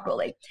puzzle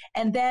properly.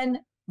 And then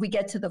we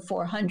get to the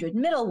 400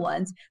 middle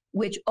ones,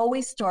 which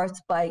always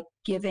starts by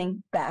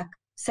giving back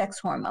sex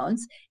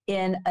hormones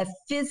in a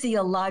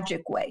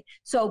physiologic way.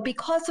 So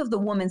because of the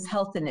Women's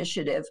Health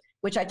Initiative,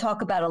 which I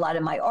talk about a lot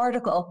in my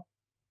article,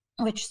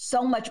 which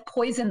so much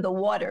poisoned the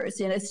waters,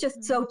 and it's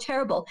just so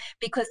terrible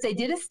because they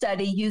did a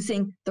study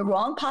using the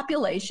wrong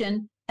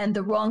population and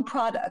the wrong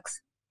products.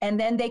 And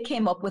then they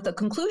came up with a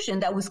conclusion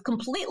that was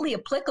completely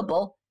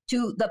applicable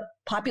to the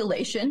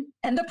population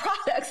and the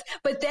products.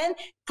 But then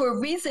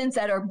for reasons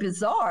that are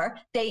bizarre,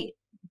 they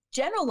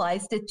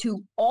generalized it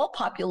to all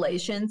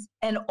populations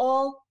and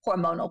all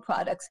hormonal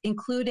products,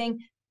 including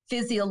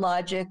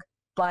physiologic,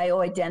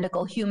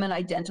 bioidentical, human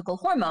identical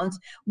hormones,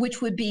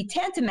 which would be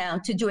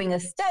tantamount to doing a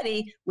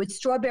study with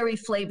strawberry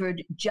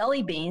flavored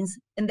jelly beans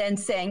and then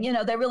saying,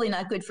 they're really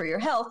not good for your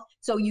health,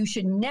 so you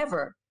should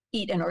never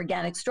eat an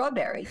organic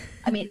strawberry.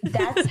 I mean,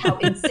 that's how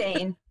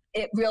insane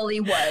it really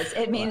was.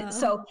 I mean, wow.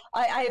 So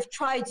I have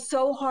tried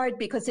so hard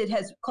because it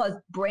has caused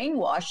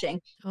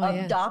brainwashing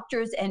of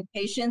doctors and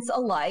patients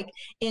alike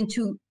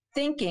into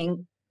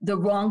thinking the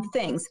wrong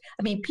things.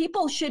 I mean,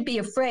 people should be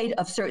afraid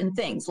of certain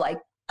things like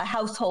a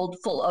household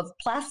full of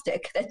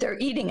plastic that they're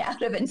eating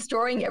out of and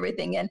storing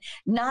everything in,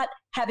 not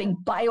having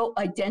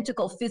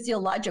bioidentical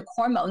physiologic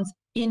hormones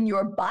in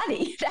your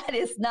body. That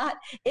is not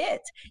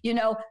it,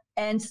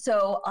 And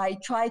so I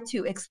try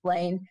to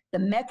explain the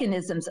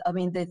mechanisms,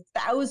 the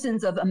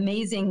thousands of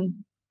amazing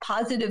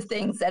positive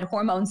things that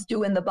hormones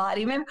do in the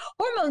body. Remember,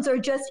 hormones are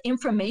just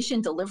information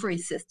delivery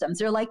systems.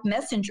 They're like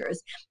messengers.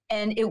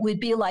 And it would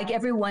be like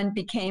everyone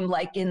became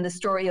like in the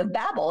story of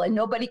Babel and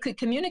nobody could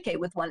communicate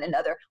with one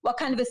another. What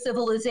kind of a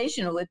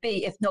civilization it would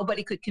be if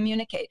nobody could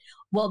communicate?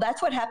 Well,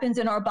 that's what happens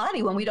in our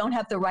body when we don't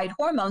have the right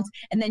hormones.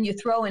 And then you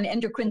throw in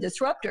endocrine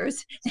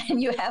disruptors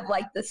and you have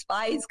like the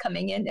spies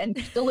coming in and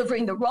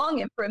delivering the wrong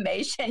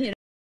information,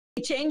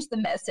 change the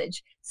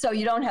message. So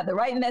you don't have the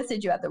right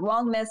message, you have the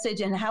wrong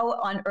message. And how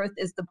on earth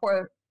is the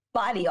poor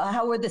body, or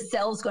how are the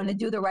cells going to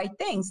do the right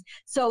things?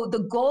 So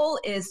the goal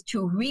is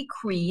to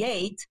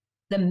recreate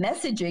the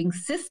messaging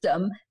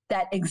system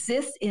that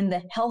exists in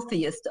the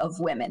healthiest of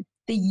women,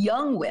 the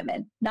young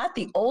women, not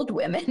the old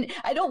women.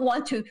 I don't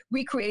want to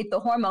recreate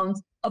the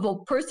hormones of a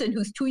person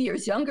who's 2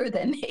 years younger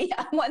than me.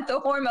 I want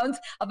the hormones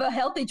of a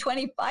healthy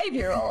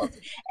 25-year-old.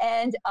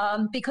 And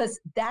because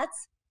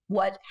that's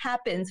what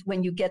happens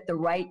when you get the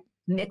right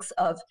mix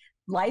of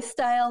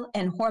lifestyle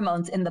and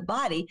hormones in the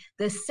body.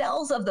 The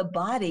cells of the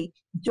body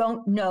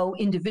don't know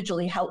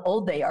individually how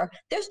old they are.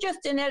 There's just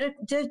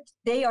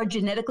they are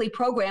genetically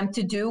programmed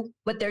to do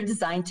what they're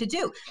designed to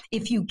do.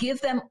 If you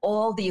give them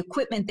all the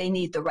equipment they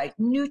need, the right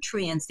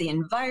nutrients, the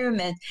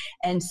environment,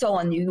 and so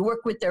on, you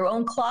work with their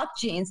own clock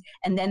genes,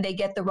 and then they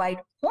get the right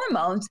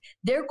hormones,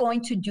 they're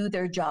going to do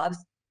their jobs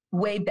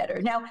way better.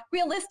 Now,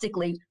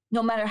 realistically,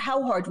 no matter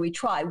how hard we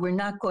try, we're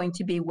not going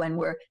to be when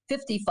we're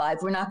 55.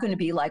 We're not going to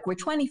be like we're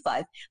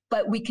 25,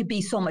 but we could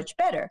be so much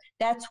better.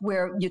 That's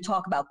where you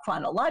talk about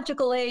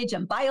chronological age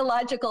and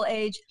biological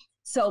age.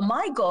 So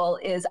my goal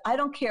is I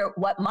don't care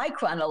what my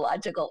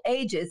chronological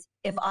age is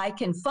if I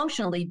can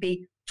functionally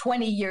be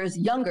 20 years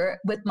younger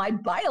with my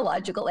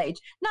biological age,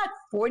 not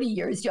 40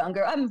 years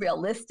younger. I'm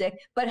realistic,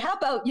 but how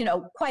about,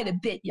 quite a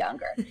bit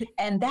younger?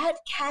 And that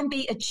can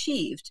be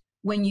achieved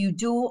when you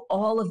do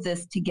all of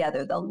this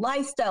together, the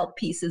lifestyle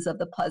pieces of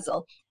the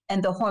puzzle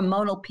and the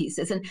hormonal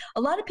pieces. And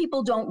a lot of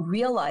people don't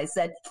realize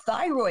that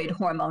thyroid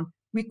hormone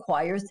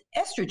requires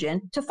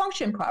estrogen to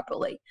function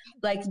properly.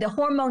 Like the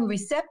hormone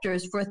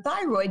receptors for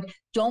thyroid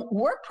don't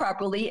work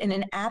properly in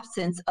an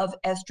absence of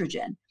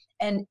estrogen.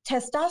 And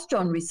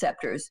testosterone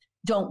receptors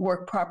don't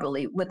work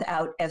properly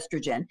without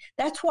estrogen.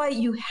 That's why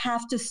you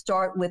have to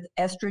start with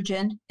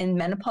estrogen in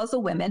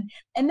menopausal women.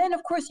 And then,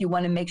 of course, you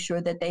want to make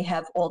sure that they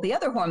have all the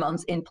other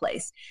hormones in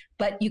place.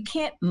 But you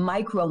can't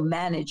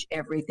micromanage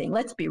everything.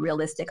 Let's be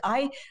realistic.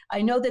 I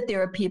know that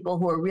there are people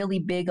who are really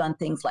big on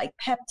things like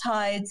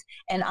peptides.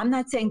 And I'm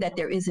not saying that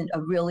there isn't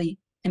a really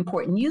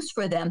important use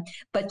for them,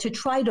 but to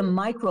try to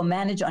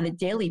micromanage on a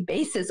daily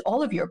basis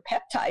all of your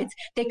peptides,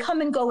 they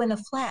come and go in a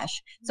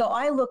flash. So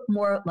I look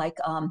more like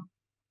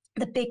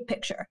the big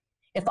picture.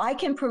 If I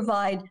can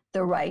provide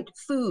the right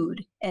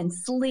food and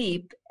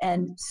sleep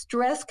and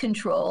stress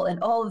control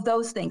and all of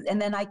those things,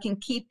 and then I can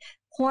keep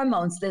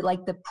hormones that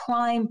like the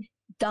prime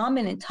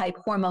dominant type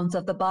hormones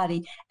of the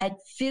body at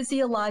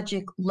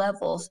physiologic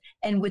levels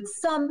and with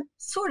some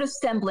sort of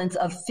semblance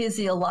of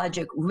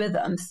physiologic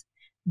rhythms,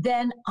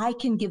 then I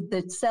can give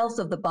the cells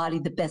of the body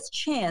the best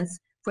chance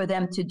for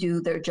them to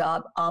do their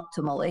job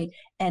optimally.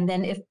 And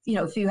then if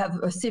you have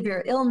a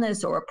severe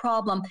illness or a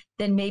problem,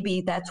 then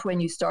maybe that's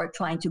when you start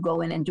trying to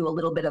go in and do a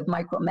little bit of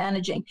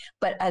micromanaging.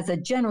 But as a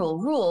general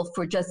rule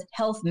for just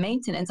health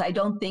maintenance, I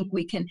don't think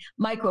we can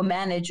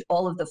micromanage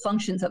all of the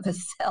functions of a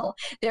cell.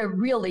 They're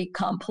really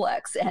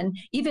complex. And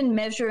even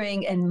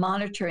measuring and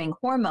monitoring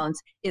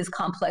hormones is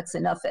complex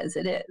enough as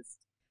it is.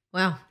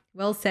 Wow.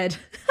 Well said.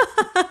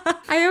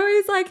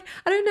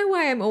 I don't know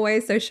why I'm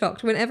always so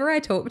shocked whenever I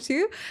talk to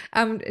you.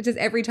 Just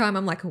every time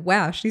I'm like,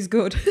 wow, she's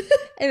good.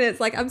 And it's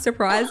like, I'm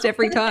surprised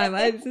every time.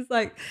 It's just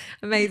like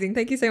amazing.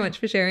 Thank you so much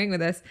for sharing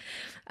with us.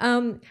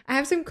 I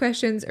have some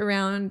questions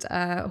around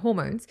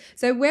hormones.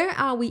 So where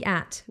are we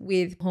at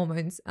with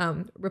hormones,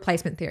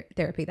 replacement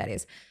therapy, that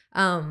is?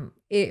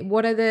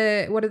 What are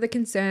the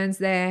concerns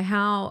there?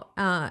 How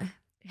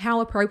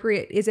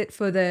appropriate is it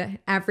for the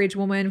average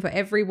woman, for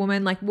every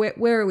woman? Like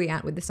where are we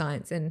at with the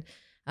science and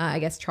I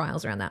guess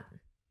trials around that?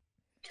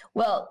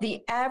 Well,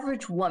 the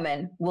average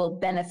woman will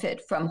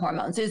benefit from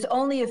hormones. There's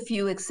only a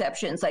few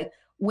exceptions, like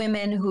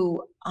women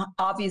who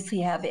obviously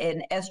have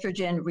an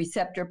estrogen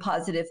receptor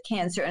positive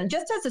cancer. And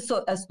just as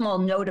a small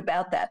note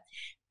about that,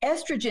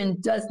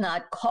 estrogen does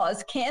not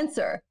cause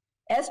cancer.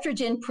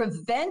 Estrogen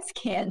prevents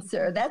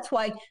cancer. That's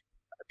why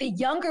the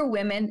younger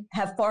women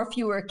have far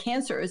fewer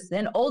cancers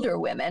than older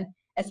women,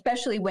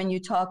 especially when you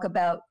talk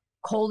about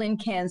colon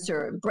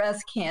cancer,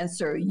 breast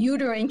cancer,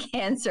 uterine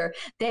cancer.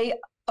 They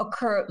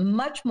occur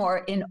much more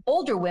in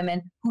older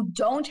women who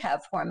don't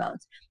have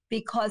hormones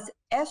because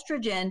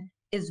estrogen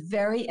is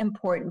very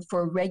important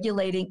for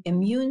regulating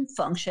immune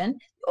function.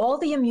 All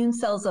the immune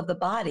cells of the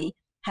body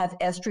have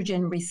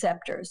estrogen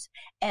receptors.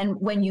 And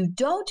when you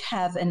don't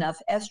have enough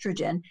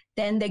estrogen,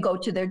 then they go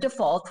to their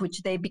default,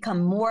 which they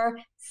become more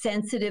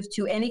sensitive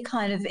to any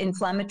kind of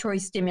inflammatory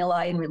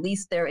stimuli and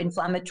release their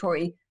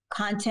inflammatory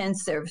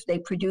contents. They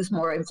produce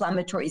more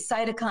inflammatory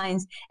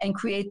cytokines and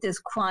create this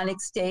chronic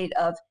state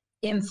of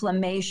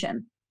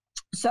inflammation.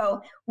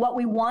 So what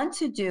we want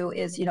to do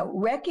is,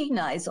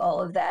 recognize all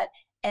of that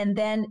and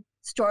then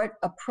start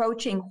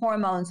approaching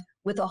hormones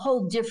with a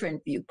whole different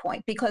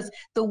viewpoint, because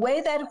the way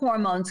that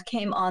hormones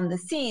came on the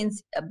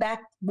scenes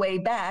way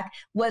back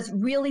was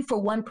really for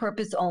one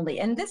purpose only.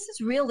 And this is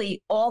really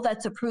all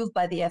that's approved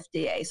by the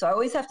FDA. So I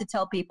always have to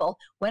tell people,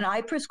 when I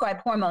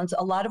prescribe hormones,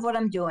 a lot of what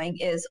I'm doing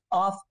is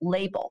off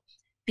label,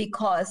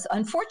 because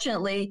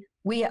unfortunately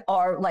we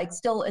are like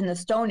still in the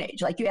Stone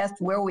Age. Like you asked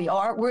where we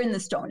are, we're in the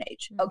Stone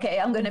Age. Okay,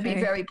 I'm going to be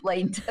very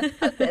blatant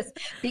about this,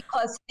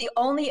 because the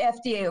only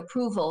FDA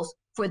approvals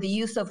for the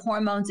use of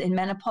hormones in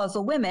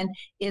menopausal women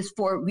is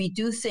for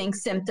reducing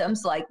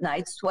symptoms like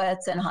night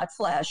sweats and hot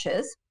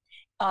flashes.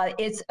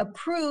 It's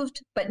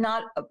approved, but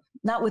not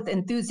with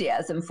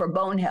enthusiasm, for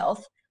bone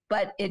health,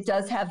 but it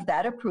does have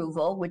that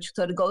approval, which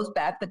sort of goes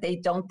back, but they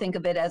don't think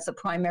of it as a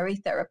primary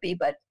therapy,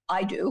 but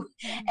I do.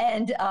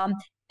 And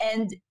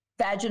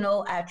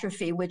vaginal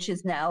atrophy, which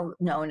is now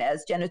known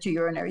as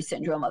genitourinary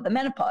syndrome of the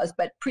menopause,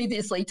 but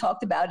previously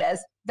talked about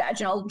as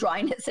vaginal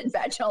dryness and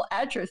vaginal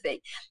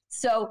atrophy.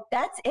 So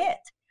that's it.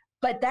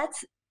 But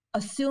that's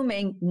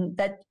assuming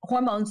that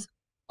hormones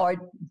are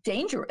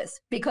dangerous,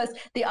 because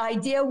the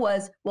idea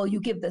was, well, you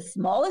give the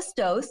smallest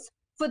dose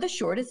for the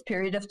shortest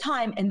period of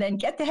time and then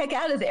get the heck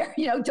out of there.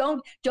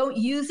 Don't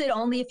use it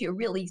only if you're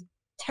really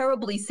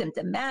terribly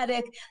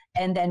symptomatic,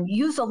 and then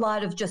use a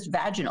lot of just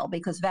vaginal,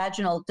 because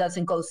vaginal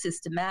doesn't go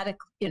systematic,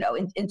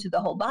 into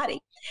the whole body.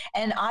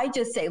 And I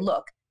just say,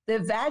 look, the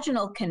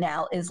vaginal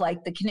canal is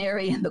like the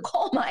canary in the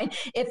coal mine.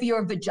 If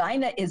your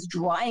vagina is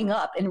drying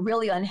up and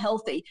really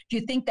unhealthy, do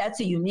you think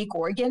that's a unique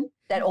organ,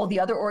 that all the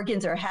other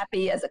organs are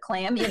happy as a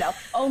clam?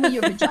 Only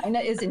your vagina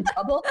is in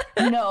trouble?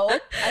 No.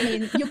 I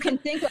mean, you can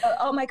think of,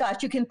 oh my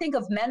gosh, you can think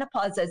of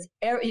menopause as,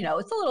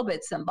 it's a little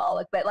bit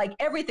symbolic, but like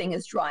everything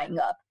is drying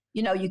up.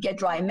 You get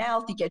dry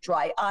mouth, you get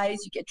dry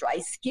eyes, you get dry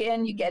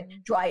skin, you get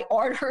dry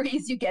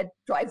arteries, you get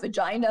dry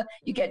vagina,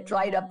 you get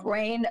dried up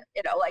brain,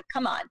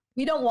 come on.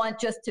 We don't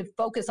want just to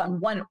focus on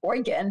one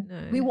organ.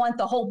 No. We want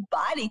the whole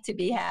body to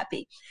be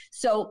happy.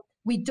 So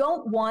we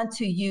don't want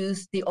to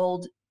use the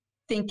old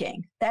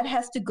thinking. That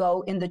has to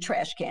go in the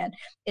trash can.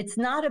 It's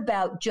not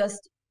about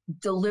just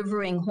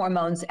delivering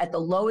hormones at the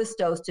lowest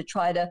dose to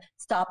try to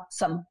stop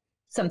some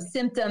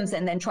symptoms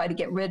and then try to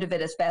get rid of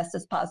it as fast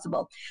as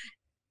possible.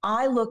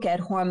 I look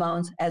at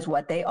hormones as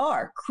what they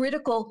are,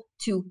 critical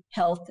to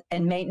health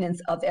and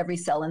maintenance of every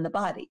cell in the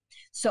body.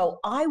 So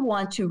I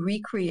want to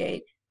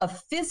recreate a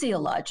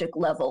physiologic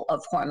level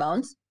of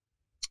hormones.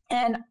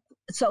 And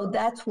so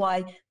that's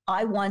why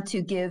I want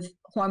to give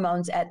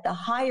hormones at the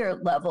higher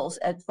levels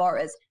as far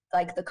as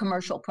like the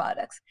commercial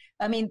products.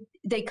 I mean,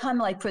 they come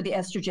like for the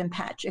estrogen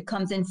patch, it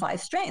comes in 5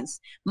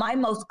 strains. My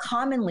most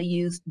commonly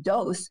used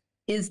dose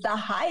is the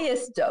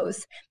highest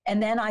dose.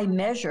 And then I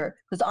measure,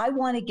 because I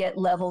want to get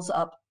levels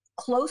up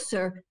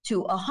closer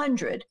to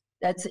 100.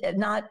 That's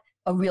not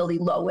a really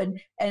low.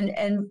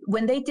 And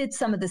when they did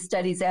some of the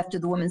studies after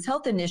the Women's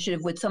Health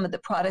Initiative with some of the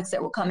products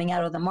that were coming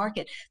out of the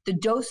market, the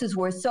doses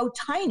were so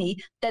tiny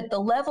that the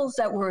levels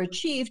that were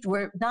achieved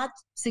were not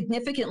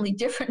significantly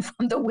different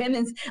from the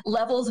women's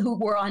levels who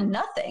were on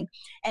nothing.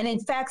 And in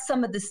fact,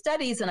 some of the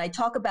studies, and I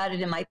talk about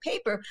it in my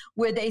paper,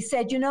 where they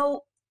said,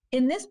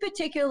 in this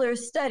particular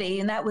study,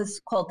 and that was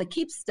called the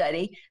KEEP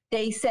study,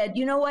 they said,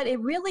 you know what, it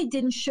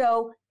didn't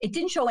show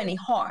any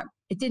harm.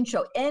 It didn't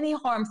show any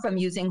harm from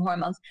using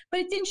hormones, but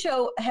it didn't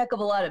show a heck of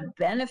a lot of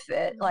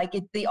benefit. Like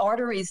the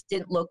arteries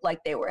didn't look like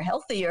they were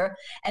healthier.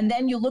 And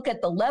then you look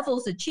at the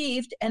levels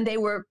achieved, and they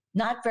were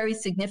not very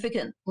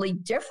significantly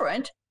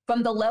different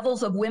from the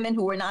levels of women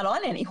who were not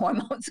on any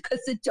hormones,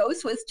 because the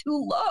dose was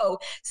too low.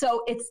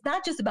 So it's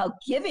not just about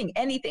giving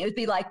anything. It would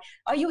be like,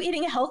 are you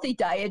eating a healthy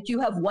diet? Do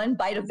you have 1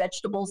 bite of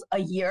vegetables a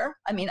year?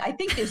 I mean, I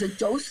think there's a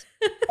dose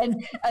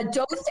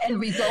and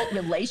result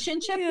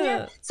relationship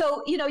here.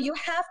 So, you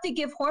have to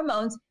give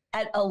hormones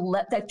at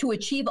to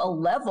achieve a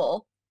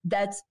level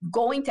that's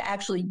going to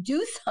actually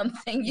do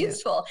something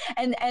useful.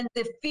 And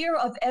the fear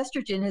of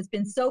estrogen has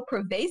been so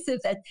pervasive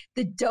that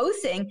the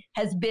dosing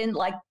has been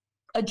like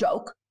a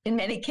joke. In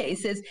many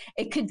cases,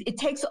 it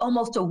takes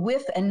almost a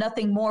whiff and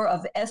nothing more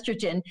of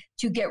estrogen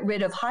to get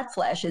rid of hot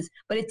flashes,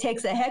 but it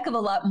takes a heck of a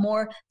lot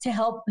more to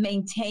help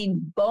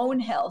maintain bone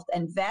health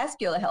and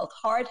vascular health,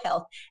 heart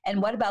health, and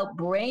what about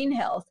brain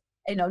health?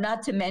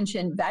 Not to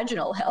mention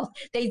vaginal health.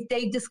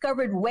 They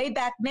discovered way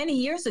back many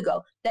years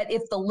ago that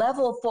if the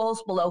level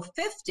falls below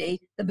 50,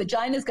 the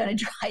vagina is going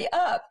to dry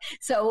up.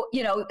 So,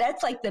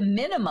 that's like the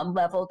minimum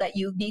level that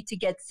you need to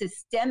get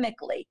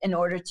systemically in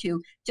order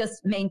to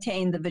just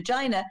maintain the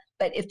vagina.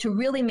 But if to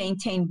really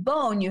maintain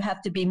bone, you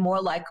have to be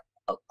more like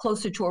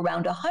closer to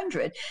around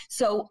 100.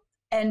 So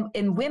And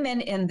in women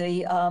in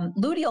the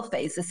luteal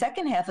phase, the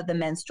second half of the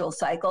menstrual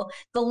cycle,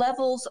 the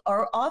levels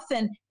are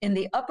often in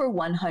the upper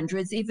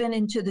 100s, even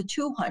into the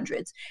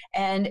 200s.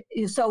 And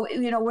so,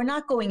 we're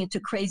not going into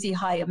crazy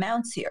high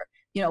amounts here.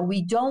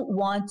 We don't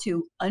want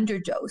to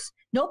underdose.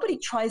 Nobody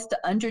tries to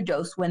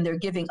underdose when they're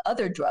giving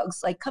other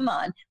drugs. Like, come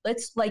on,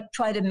 let's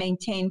try to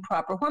maintain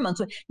proper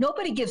hormones.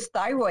 Nobody gives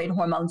thyroid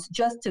hormones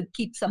just to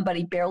keep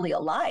somebody barely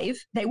alive.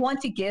 They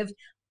want to give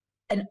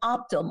an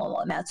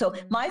optimal amount. So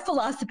my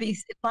philosophy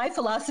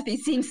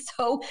seems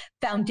so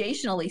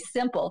foundationally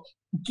simple.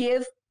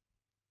 Give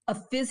a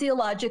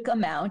physiologic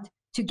amount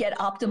to get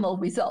optimal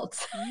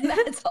results.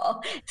 That's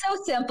all.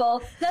 So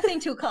simple, nothing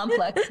too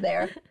complex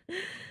there.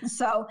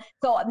 So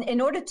in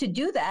order to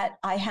do that,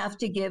 I have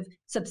to give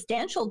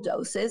substantial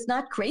doses,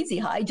 not crazy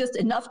high, just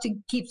enough to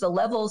keep the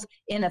levels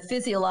in a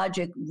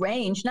physiologic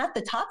range, not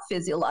the top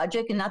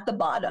physiologic and not the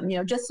bottom,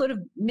 just sort of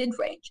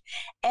mid-range.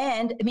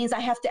 And it means I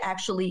have to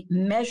actually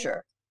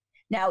measure.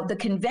 Now, the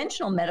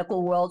conventional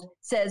medical world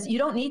says you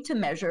don't need to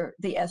measure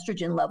the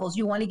estrogen levels.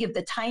 You want to give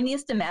the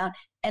tiniest amount,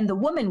 and the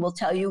woman will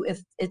tell you if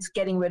it's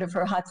getting rid of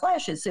her hot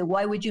flashes. So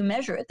why would you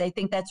measure it? They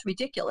think that's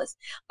ridiculous.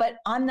 But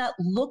I'm not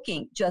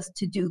looking just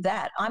to do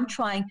that. I'm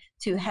trying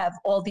to have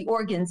all the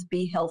organs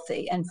be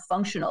healthy and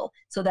functional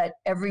so that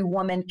every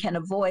woman can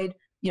avoid,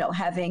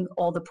 having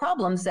all the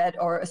problems that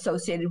are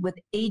associated with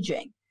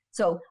aging.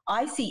 So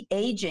I see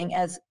aging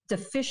as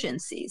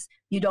deficiencies.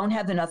 You don't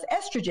have enough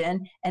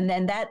estrogen, and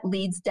then that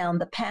leads down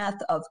the path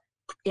of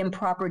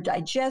improper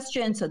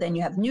digestion. So then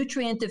you have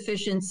nutrient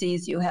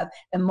deficiencies, you have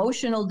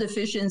emotional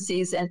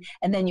deficiencies, and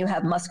then you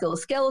have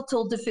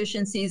musculoskeletal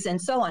deficiencies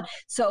and so on.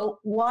 So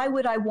why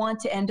would I want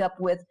to end up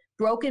with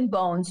broken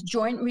bones,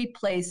 joint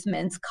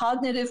replacements,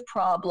 cognitive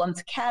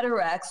problems,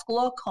 cataracts,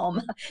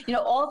 glaucoma?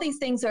 All these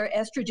things are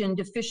estrogen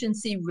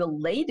deficiency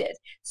related.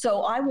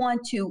 So I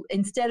want to,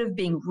 instead of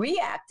being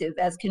reactive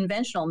as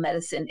conventional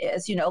medicine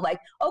is,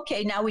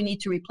 okay, now we need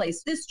to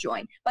replace this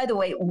joint. By the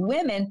way,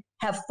 women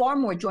have far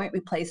more joint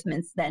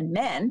replacements than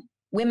men.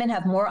 Women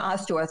have more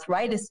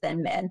osteoarthritis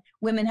than men.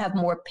 Women have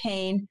more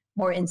pain,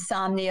 more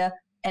insomnia.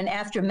 And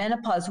after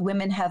menopause,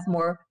 women have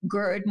more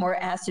GERD, more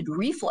acid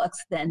reflux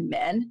than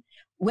men.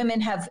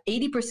 Women have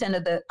 80%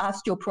 of the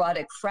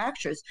osteoporotic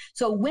fractures.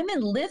 So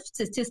women live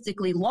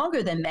statistically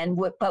longer than men,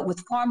 but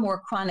with far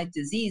more chronic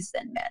disease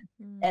than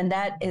men. And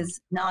that is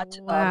not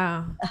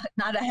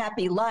a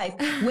happy life.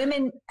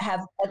 Women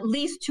have at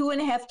least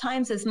 2.5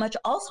 times as much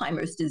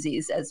Alzheimer's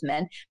disease as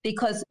men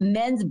because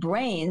men's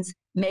brains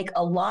make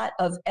a lot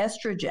of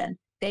estrogen.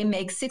 They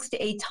make 6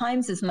 to 8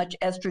 times as much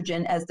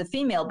estrogen as the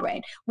female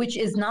brain, which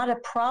is not a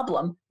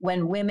problem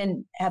when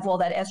women have all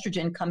that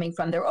estrogen coming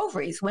from their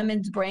ovaries.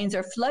 Women's brains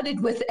are flooded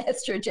with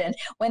estrogen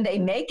when they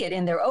make it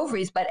in their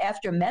ovaries. But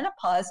after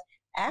menopause,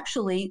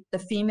 actually, the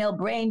female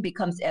brain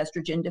becomes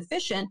estrogen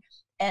deficient.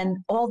 And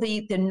all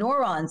the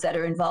neurons that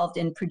are involved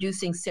in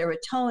producing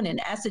serotonin,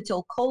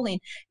 acetylcholine,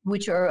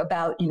 which are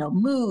about,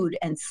 mood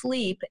and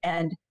sleep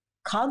and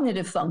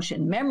cognitive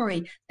function,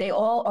 memory, they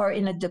all are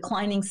in a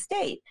declining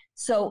state.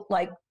 So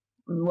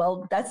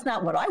that's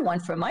not what I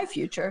want for my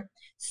future.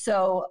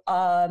 So,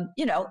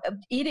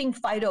 eating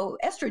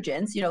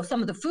phytoestrogens,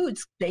 some of the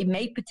foods, they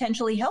may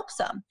potentially help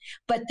some,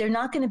 but they're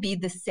not going to be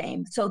the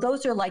same. So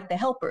those are like the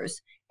helpers.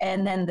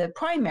 And then the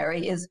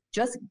primary is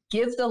just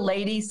give the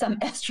lady some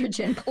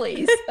estrogen,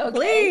 please.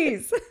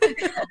 Okay? Please.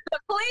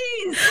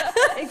 Please.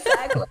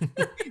 Exactly.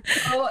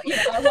 So,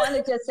 I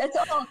want to that's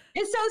all.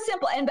 It's so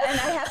simple. And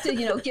I have to,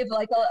 give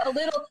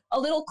a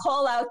little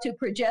call out to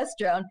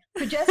progesterone.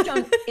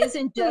 Progesterone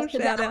isn't just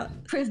about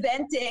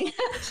preventing,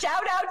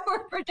 shout out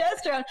for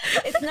progesterone.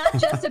 It's not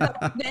just about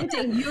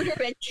preventing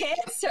uterine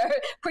cancer.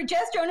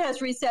 Progesterone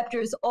has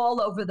receptors all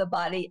over the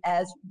body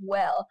as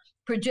well.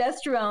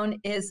 Progesterone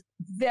is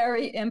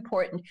very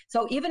important.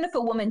 So even if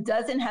a woman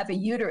doesn't have a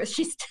uterus,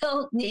 she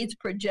still needs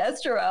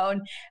progesterone.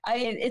 I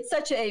mean, it's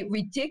such a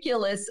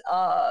ridiculous,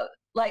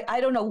 I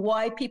don't know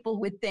why people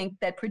would think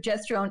that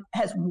progesterone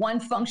has one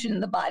function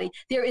in the body.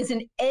 There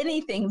isn't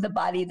anything in the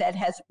body that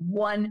has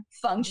one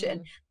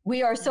function.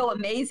 We are so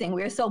amazing.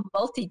 We are so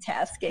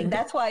multitasking.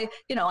 That's why,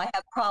 I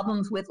have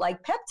problems with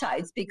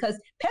peptides, because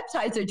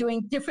peptides are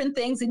doing different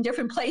things in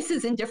different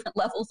places in different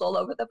levels all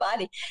over the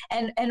body.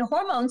 And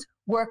hormones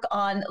work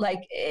on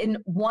in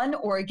one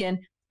organ,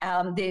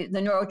 the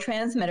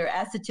neurotransmitter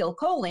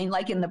acetylcholine,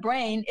 like in the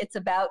brain, it's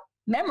about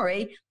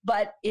memory,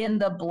 but in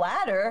the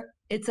bladder,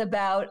 it's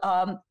about,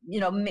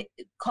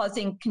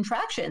 causing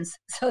contractions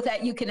so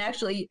that you can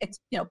actually,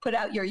 put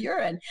out your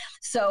urine.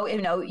 So,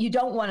 you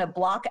don't want to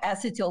block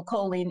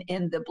acetylcholine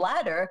in the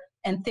bladder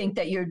and think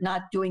that you're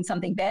not doing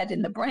something bad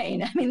in the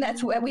brain. I mean,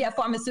 that's where we have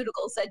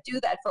pharmaceuticals that do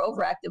that for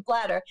overactive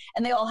bladder.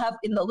 And they all have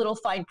in the little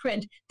fine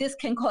print, this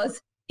can cause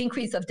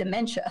increase of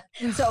dementia.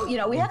 So,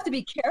 we have to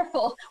be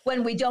careful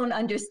when we don't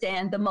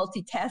understand the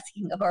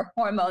multitasking of our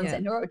hormones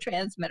and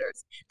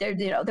neurotransmitters.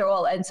 They're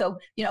all, and so,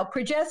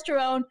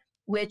 progesterone,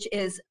 which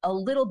is a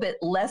little bit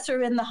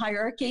lesser in the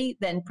hierarchy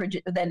than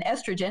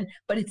estrogen,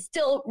 but it's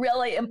still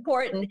really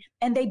important,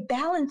 and they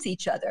balance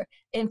each other.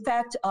 In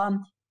fact,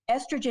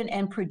 estrogen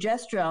and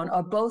progesterone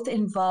are both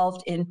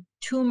involved in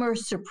tumor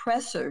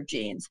suppressor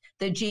genes,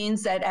 the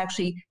genes that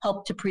actually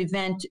help to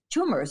prevent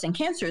tumors and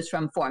cancers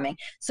from forming.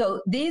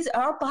 So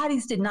our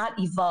bodies did not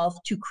evolve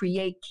to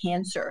create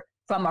cancer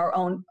from our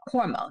own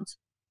hormones.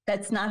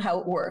 That's not how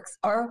it works.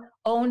 Our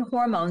own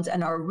hormones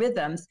and our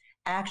rhythms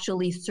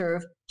actually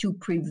serve to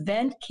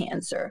prevent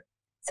cancer.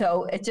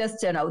 So it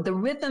just, the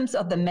rhythms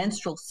of the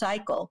menstrual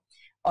cycle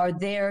are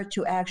there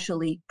to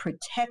actually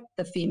protect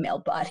the female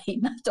body,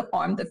 not to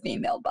harm the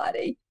female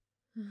body.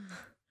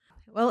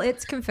 Well,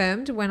 it's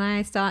confirmed when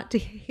I start to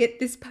hit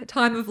this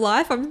time of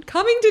life, I'm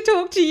coming to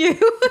talk to you,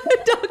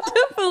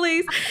 Dr.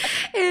 Felice.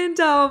 And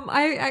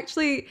I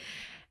actually,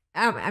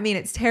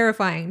 it's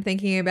terrifying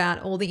thinking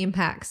about all the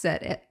impacts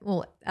that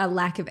a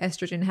lack of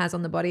estrogen has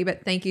on the body.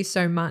 But thank you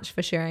so much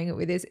for sharing it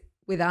with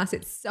us.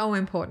 It's so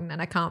important,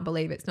 and I can't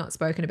believe it's not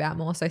spoken about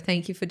more. So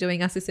thank you for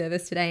doing us a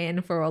service today,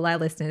 and for all our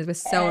listeners. We're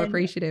so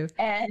appreciative.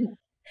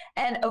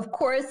 And of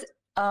course,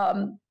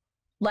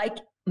 like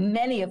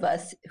many of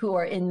us who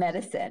are in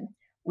medicine,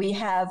 we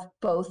have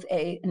both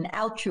an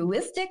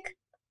altruistic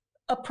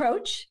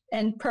approach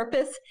and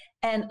purpose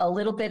and a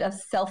little bit of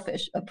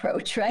selfish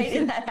approach, right?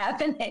 In that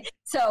happening.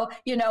 So,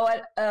 you know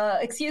what,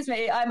 excuse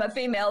me, I'm a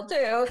female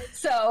too.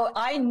 So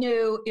I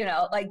knew,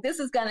 this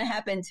is going to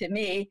happen to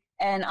me.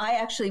 And I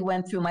actually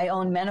went through my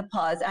own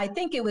menopause. I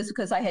think it was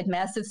because I had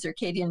massive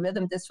circadian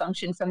rhythm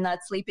dysfunction from not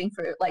sleeping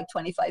for like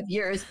 25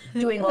 years,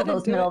 doing all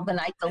those middle of the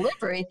night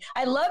deliveries.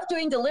 I love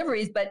doing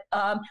deliveries, but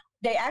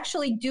they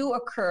actually do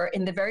occur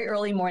in the very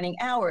early morning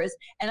hours.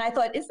 And I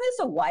thought, isn't this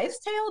a wives'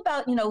 tale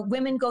about,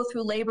 women go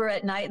through labor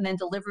at night and then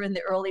deliver in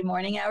the early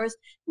morning hours?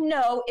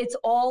 No, it's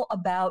all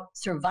about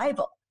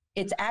survival.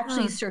 It's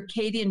actually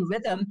circadian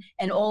rhythm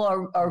and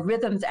all our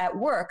rhythms at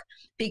work,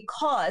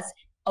 because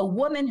a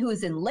woman who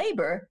is in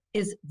labor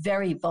is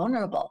very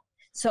vulnerable.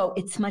 So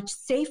it's much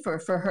safer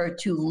for her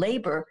to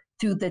labor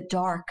through the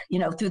dark,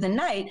 through the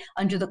night,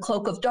 under the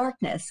cloak of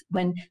darkness,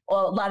 when a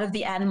lot of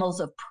the animals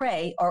of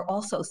prey are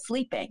also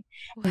sleeping.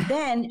 Wow. And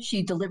then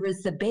she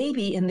delivers the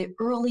baby in the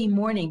early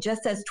morning,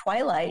 just as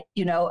twilight,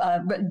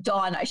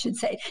 dawn, I should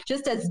say,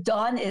 just as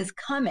dawn is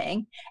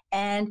coming.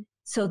 And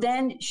so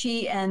then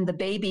she and the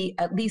baby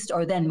at least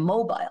are then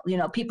mobile.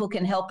 People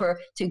can help her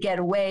to get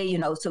away,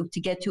 so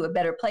to get to a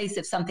better place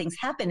if something's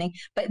happening.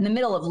 But in the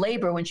middle of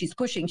labor, when she's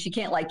pushing, she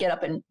can't get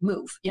up and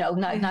move,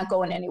 not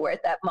going anywhere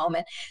at that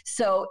moment.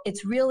 So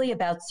it's really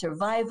about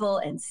survival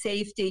and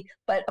safety.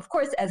 But of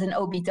course, as an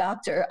OB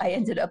doctor, I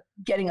ended up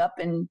getting up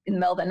in the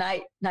middle of the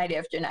night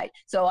after night.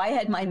 So I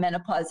had my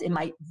menopause in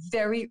my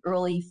very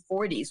early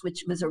 40s,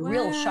 which was a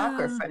real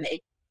shocker for me.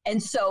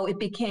 And so it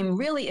became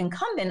really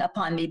incumbent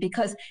upon me,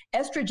 because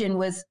estrogen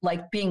was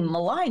like being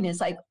maligned.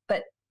 It's like,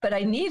 but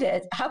I need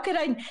it. How could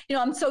I,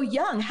 I'm so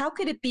young. How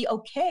could it be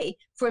okay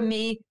for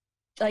me?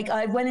 Like,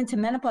 I went into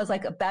menopause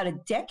like about a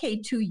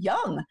decade too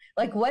young.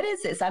 Like, what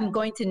is this? I'm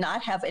going to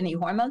not have any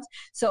hormones.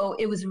 So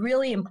it was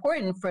really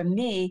important for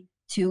me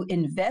to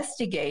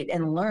investigate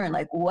and learn,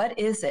 like, what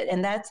is it?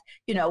 And that's,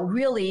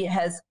 really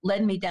has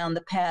led me down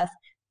the path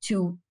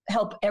to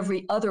help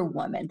every other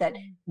woman that,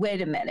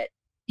 wait a minute,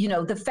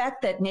 the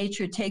fact that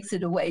nature takes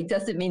it away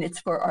doesn't mean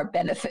it's for our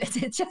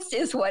benefit. It just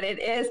is what it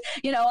is.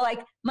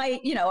 Like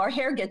our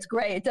hair gets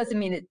gray. It doesn't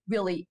mean it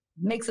really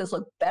makes us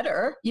look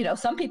better.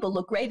 Some people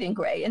look great in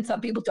gray and some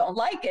people don't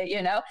like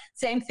it,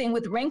 Same thing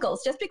with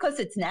wrinkles. Just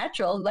because it's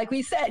natural, like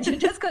we said,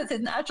 just because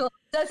it's natural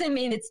doesn't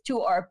mean it's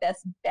to our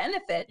best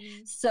benefit.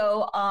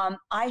 So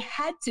I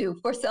had to,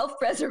 for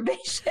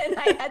self-preservation,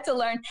 I had to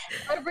learn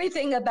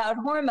everything about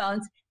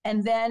hormones.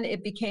 And then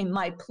it became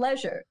my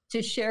pleasure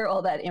to share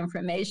all that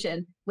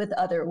information with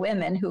other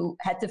women who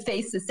had to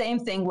face the same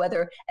thing,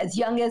 whether as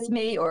young as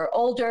me or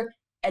older.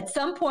 At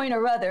some point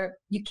or other,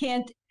 you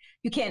can't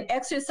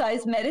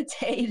exercise,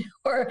 meditate,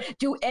 or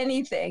do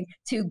anything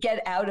to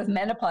get out of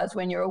menopause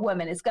when you're a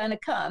woman. It's going to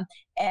come.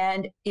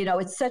 And,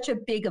 it's such a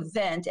big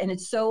event, and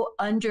it's so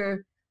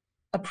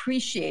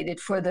underappreciated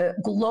for the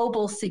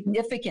global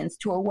significance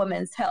to a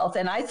woman's health.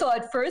 And I saw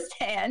it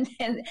firsthand,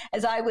 and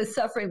as I was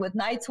suffering with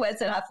night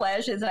sweats and hot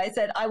flashes, and I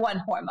said, I want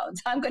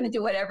hormones. I'm going to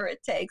do whatever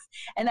it takes.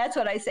 And that's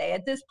what I say.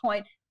 At this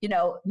point,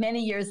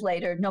 many years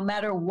later, no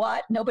matter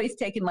what, nobody's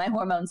taken my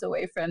hormones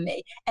away from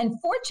me. And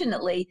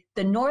fortunately,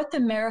 the North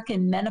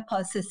American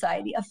Menopause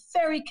Society, a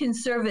very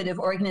conservative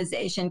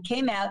organization,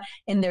 came out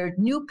in their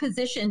new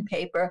position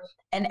paper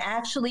and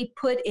actually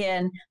put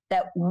in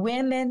that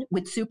women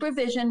with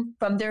supervision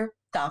from their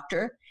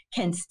doctor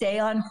can stay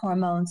on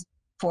hormones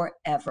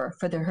forever,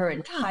 for her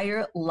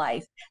entire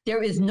life.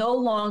 There is no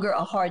longer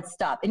a hard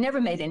stop. It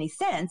never made any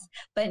sense,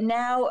 but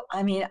now,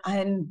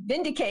 I'm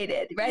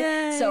vindicated, right?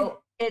 Yay. So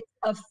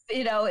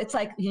it's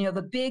like,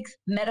 the big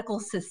medical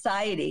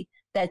society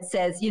that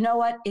says, you know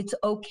what, it's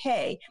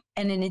okay.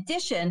 And in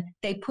addition,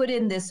 they put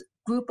in this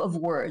group of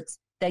words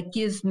that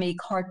gives me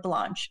carte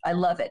blanche. I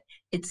love it.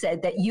 It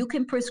said that you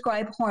can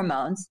prescribe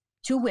hormones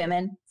to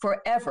women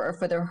forever,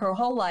 for her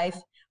whole life,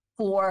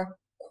 for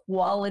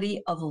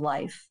quality of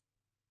life.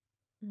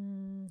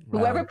 Wow.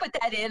 Whoever put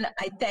that in,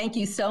 I thank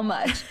you so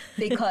much,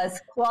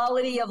 because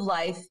quality of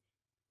life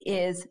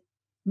is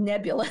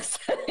nebulous,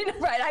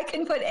 right? I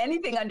can put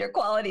anything under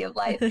quality of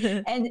life.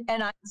 So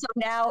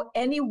now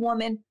any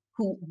woman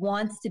who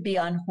wants to be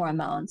on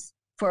hormones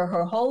for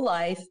her whole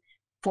life,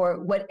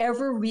 for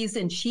whatever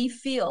reason she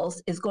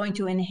feels is going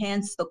to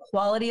enhance the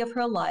quality of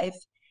her life,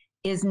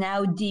 is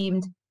now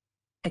deemed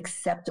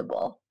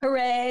acceptable.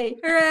 Hooray!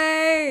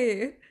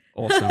 Hooray!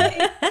 Awesome.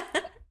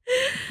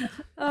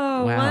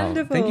 Oh, wow.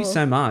 wonderful. Thank you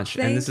so much.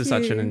 Thank and this is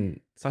you.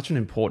 such an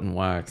important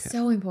work.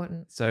 So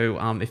important. So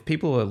if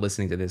people are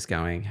listening to this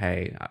going,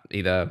 hey,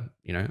 either,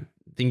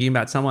 thinking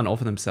about someone or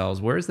for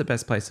themselves, where is the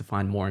best place to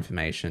find more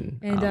information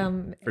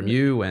from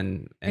you?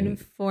 And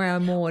for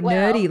our more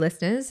nerdy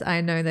listeners,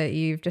 I know that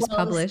you've just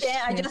published.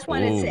 I just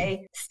want to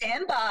say,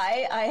 stand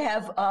by. I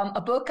have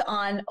a book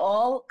on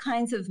all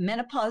kinds of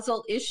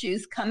menopausal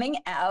issues coming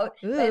out.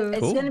 It's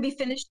going to be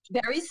finished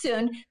very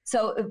soon.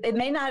 So it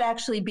may not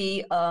actually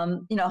be,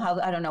 how,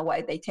 I don't know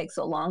why they take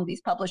so long,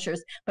 these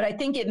publishers, but I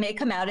think it may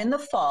come out in the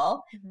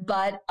fall. Mm-hmm.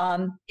 But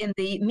in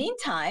the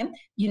meantime,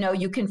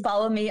 you can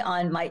follow me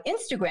on my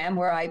Instagram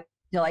where I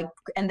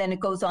and then it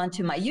goes on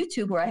to my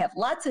YouTube where I have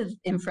lots of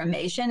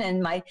information,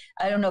 and I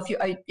don't know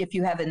if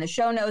you have in the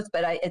show notes,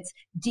 but it's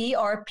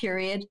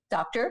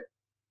Dr.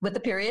 with the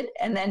period,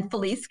 and then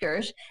Felice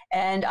Gersh.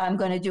 And I'm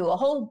going to do a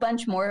whole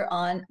bunch more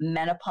on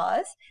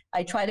menopause.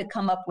 I try to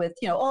come up with,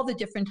 all the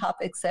different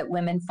topics that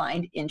women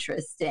find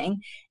interesting.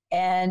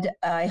 And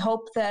I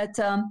hope that,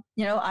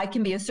 I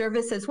can be of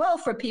service as well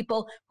for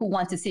people who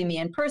want to see me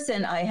in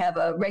person. I have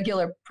a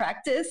regular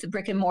practice, a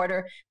brick and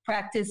mortar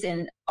practice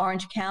in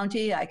Orange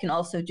County. I can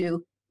also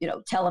do,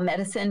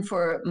 telemedicine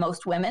for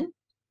most women.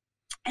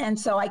 And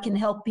so I can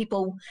help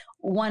people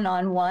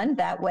one-on-one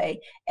that way.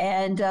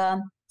 And,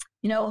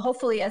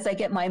 hopefully as I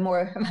get my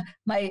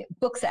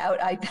books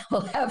out, I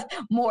will have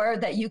more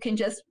that you can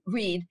just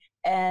read.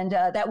 And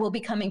that will be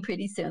coming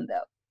pretty soon,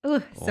 though. Oh,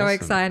 awesome. So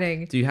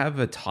exciting. Do you have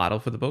a title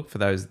for the book for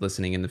those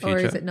listening in the future? Or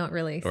is it not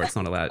released? Or it's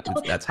not allowed?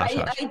 That's hush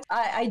hush.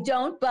 I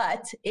don't,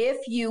 but if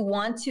you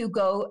want to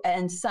go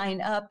and sign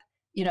up,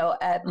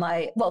 at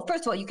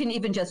first of all, you can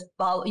even just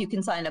follow, you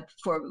can sign up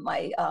for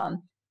my,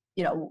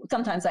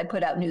 sometimes I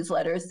put out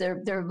newsletters.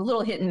 They're a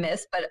little hit and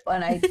miss, but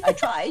when I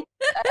try.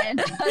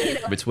 And,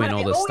 between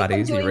all the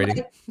studies you're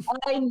reading.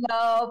 I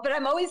know, but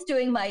I'm always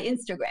doing my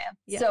Instagram.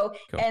 Yeah. So,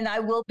 cool. And I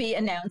will be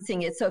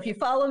announcing it. So if you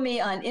follow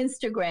me on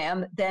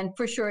Instagram, then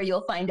for sure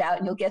you'll find out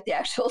and you'll get the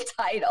actual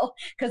title,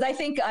 because I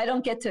think I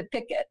don't get to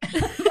pick it.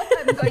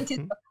 I'm going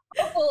to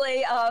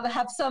hopefully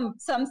have some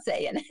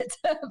say in it,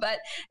 but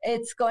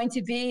it's going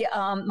to be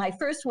my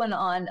first one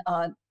on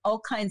all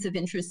kinds of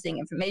interesting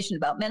information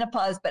about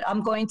menopause, but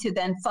I'm going to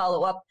then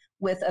follow up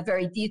with a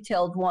very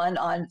detailed one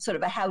on sort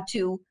of a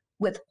how-to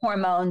with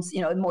hormones,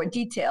 in more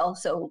detail.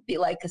 So it'll be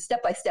like a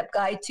step-by-step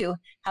guide to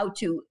how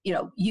to,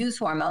 use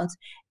hormones.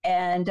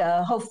 And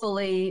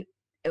hopefully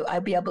I'll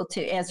be able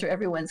to answer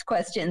everyone's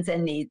questions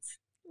and needs.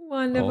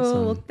 Wonderful.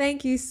 Awesome. Well,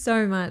 thank you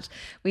so much.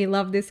 We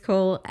love this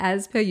call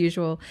as per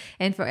usual.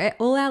 And for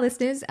all our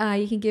listeners,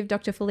 you can give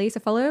Dr. Felice a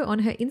follow on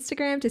her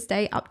Instagram to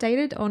stay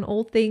updated on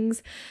all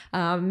things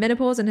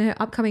menopause and her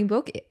upcoming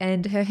book.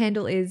 And her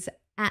handle is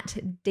at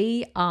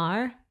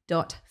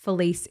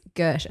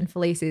dr.felicegersh. And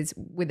Felice is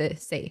with a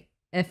C,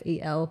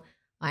 Felice.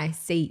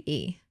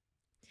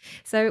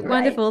 So right.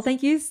 Wonderful.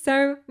 Thank you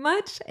so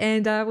much.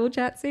 And we'll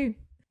chat soon.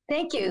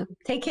 Thank you.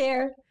 Take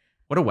care.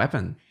 What a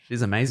weapon.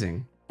 She's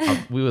amazing.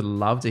 We would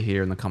love to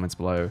hear in the comments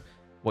below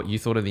what you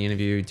thought of the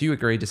interview. Do you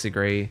agree,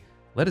 disagree?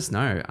 Let us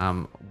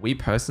know. We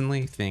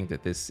personally think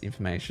that this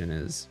information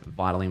is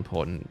vitally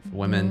important for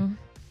women.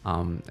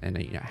 And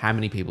how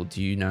many people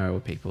do you know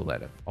of people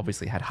that have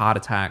obviously had heart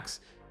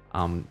attacks,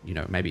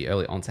 maybe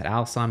early onset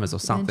Alzheimer's or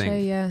something?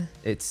 Dementia,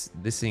 yeah.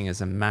 This thing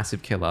is a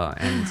massive killer,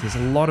 and there's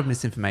a lot of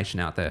misinformation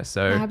out there.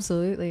 So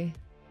absolutely.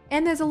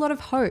 And there's a lot of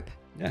hope.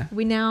 Yeah.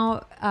 We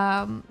now,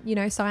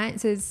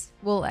 science is,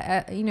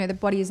 the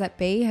bodies that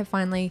be have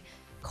finally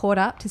caught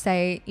up to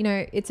say,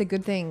 it's a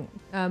good thing.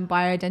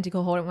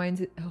 Bioidentical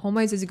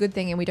hormones is a good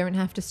thing, and we don't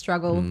have to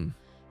struggle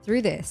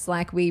through this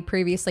like we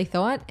previously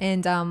thought.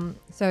 And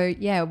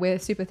we're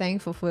super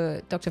thankful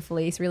for Dr.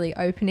 Felice really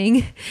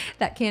opening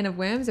that can of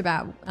worms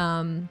about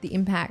the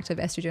impact of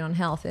estrogen on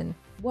health and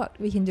what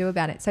we can do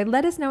about it. So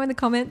let us know in the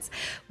comments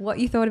what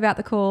you thought about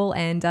the call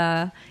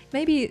and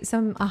maybe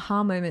some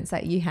aha moments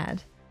that you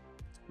had.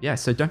 Yeah,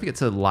 so don't forget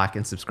to like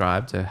and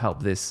subscribe to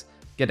help this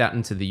get out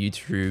into the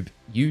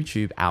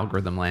YouTube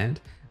algorithm land.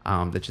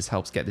 That just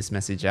helps get this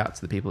message out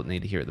to the people that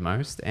need to hear it the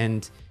most.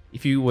 And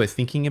if you were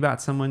thinking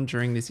about someone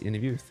during this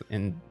interview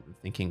and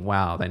thinking,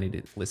 wow, they need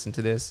to listen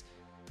to this,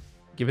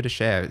 give it a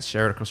share.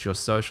 Share it across your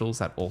socials.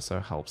 That also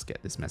helps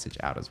get this message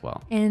out as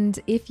well. And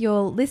if you're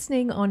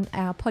listening on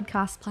our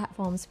podcast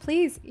platforms,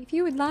 please, if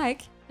you would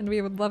like, and we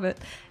would love it,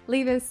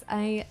 leave us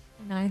a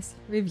nice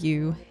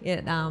review.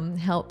 It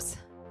helps,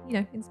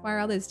 inspire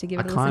others to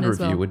give it a listen as well. A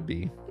kind review would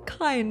be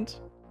kind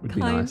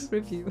nice.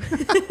 Review.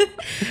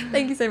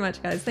 Thank you so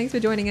much, guys. Thanks for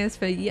joining us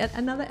for yet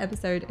another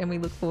episode, and we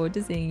look forward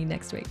to seeing you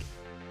next week.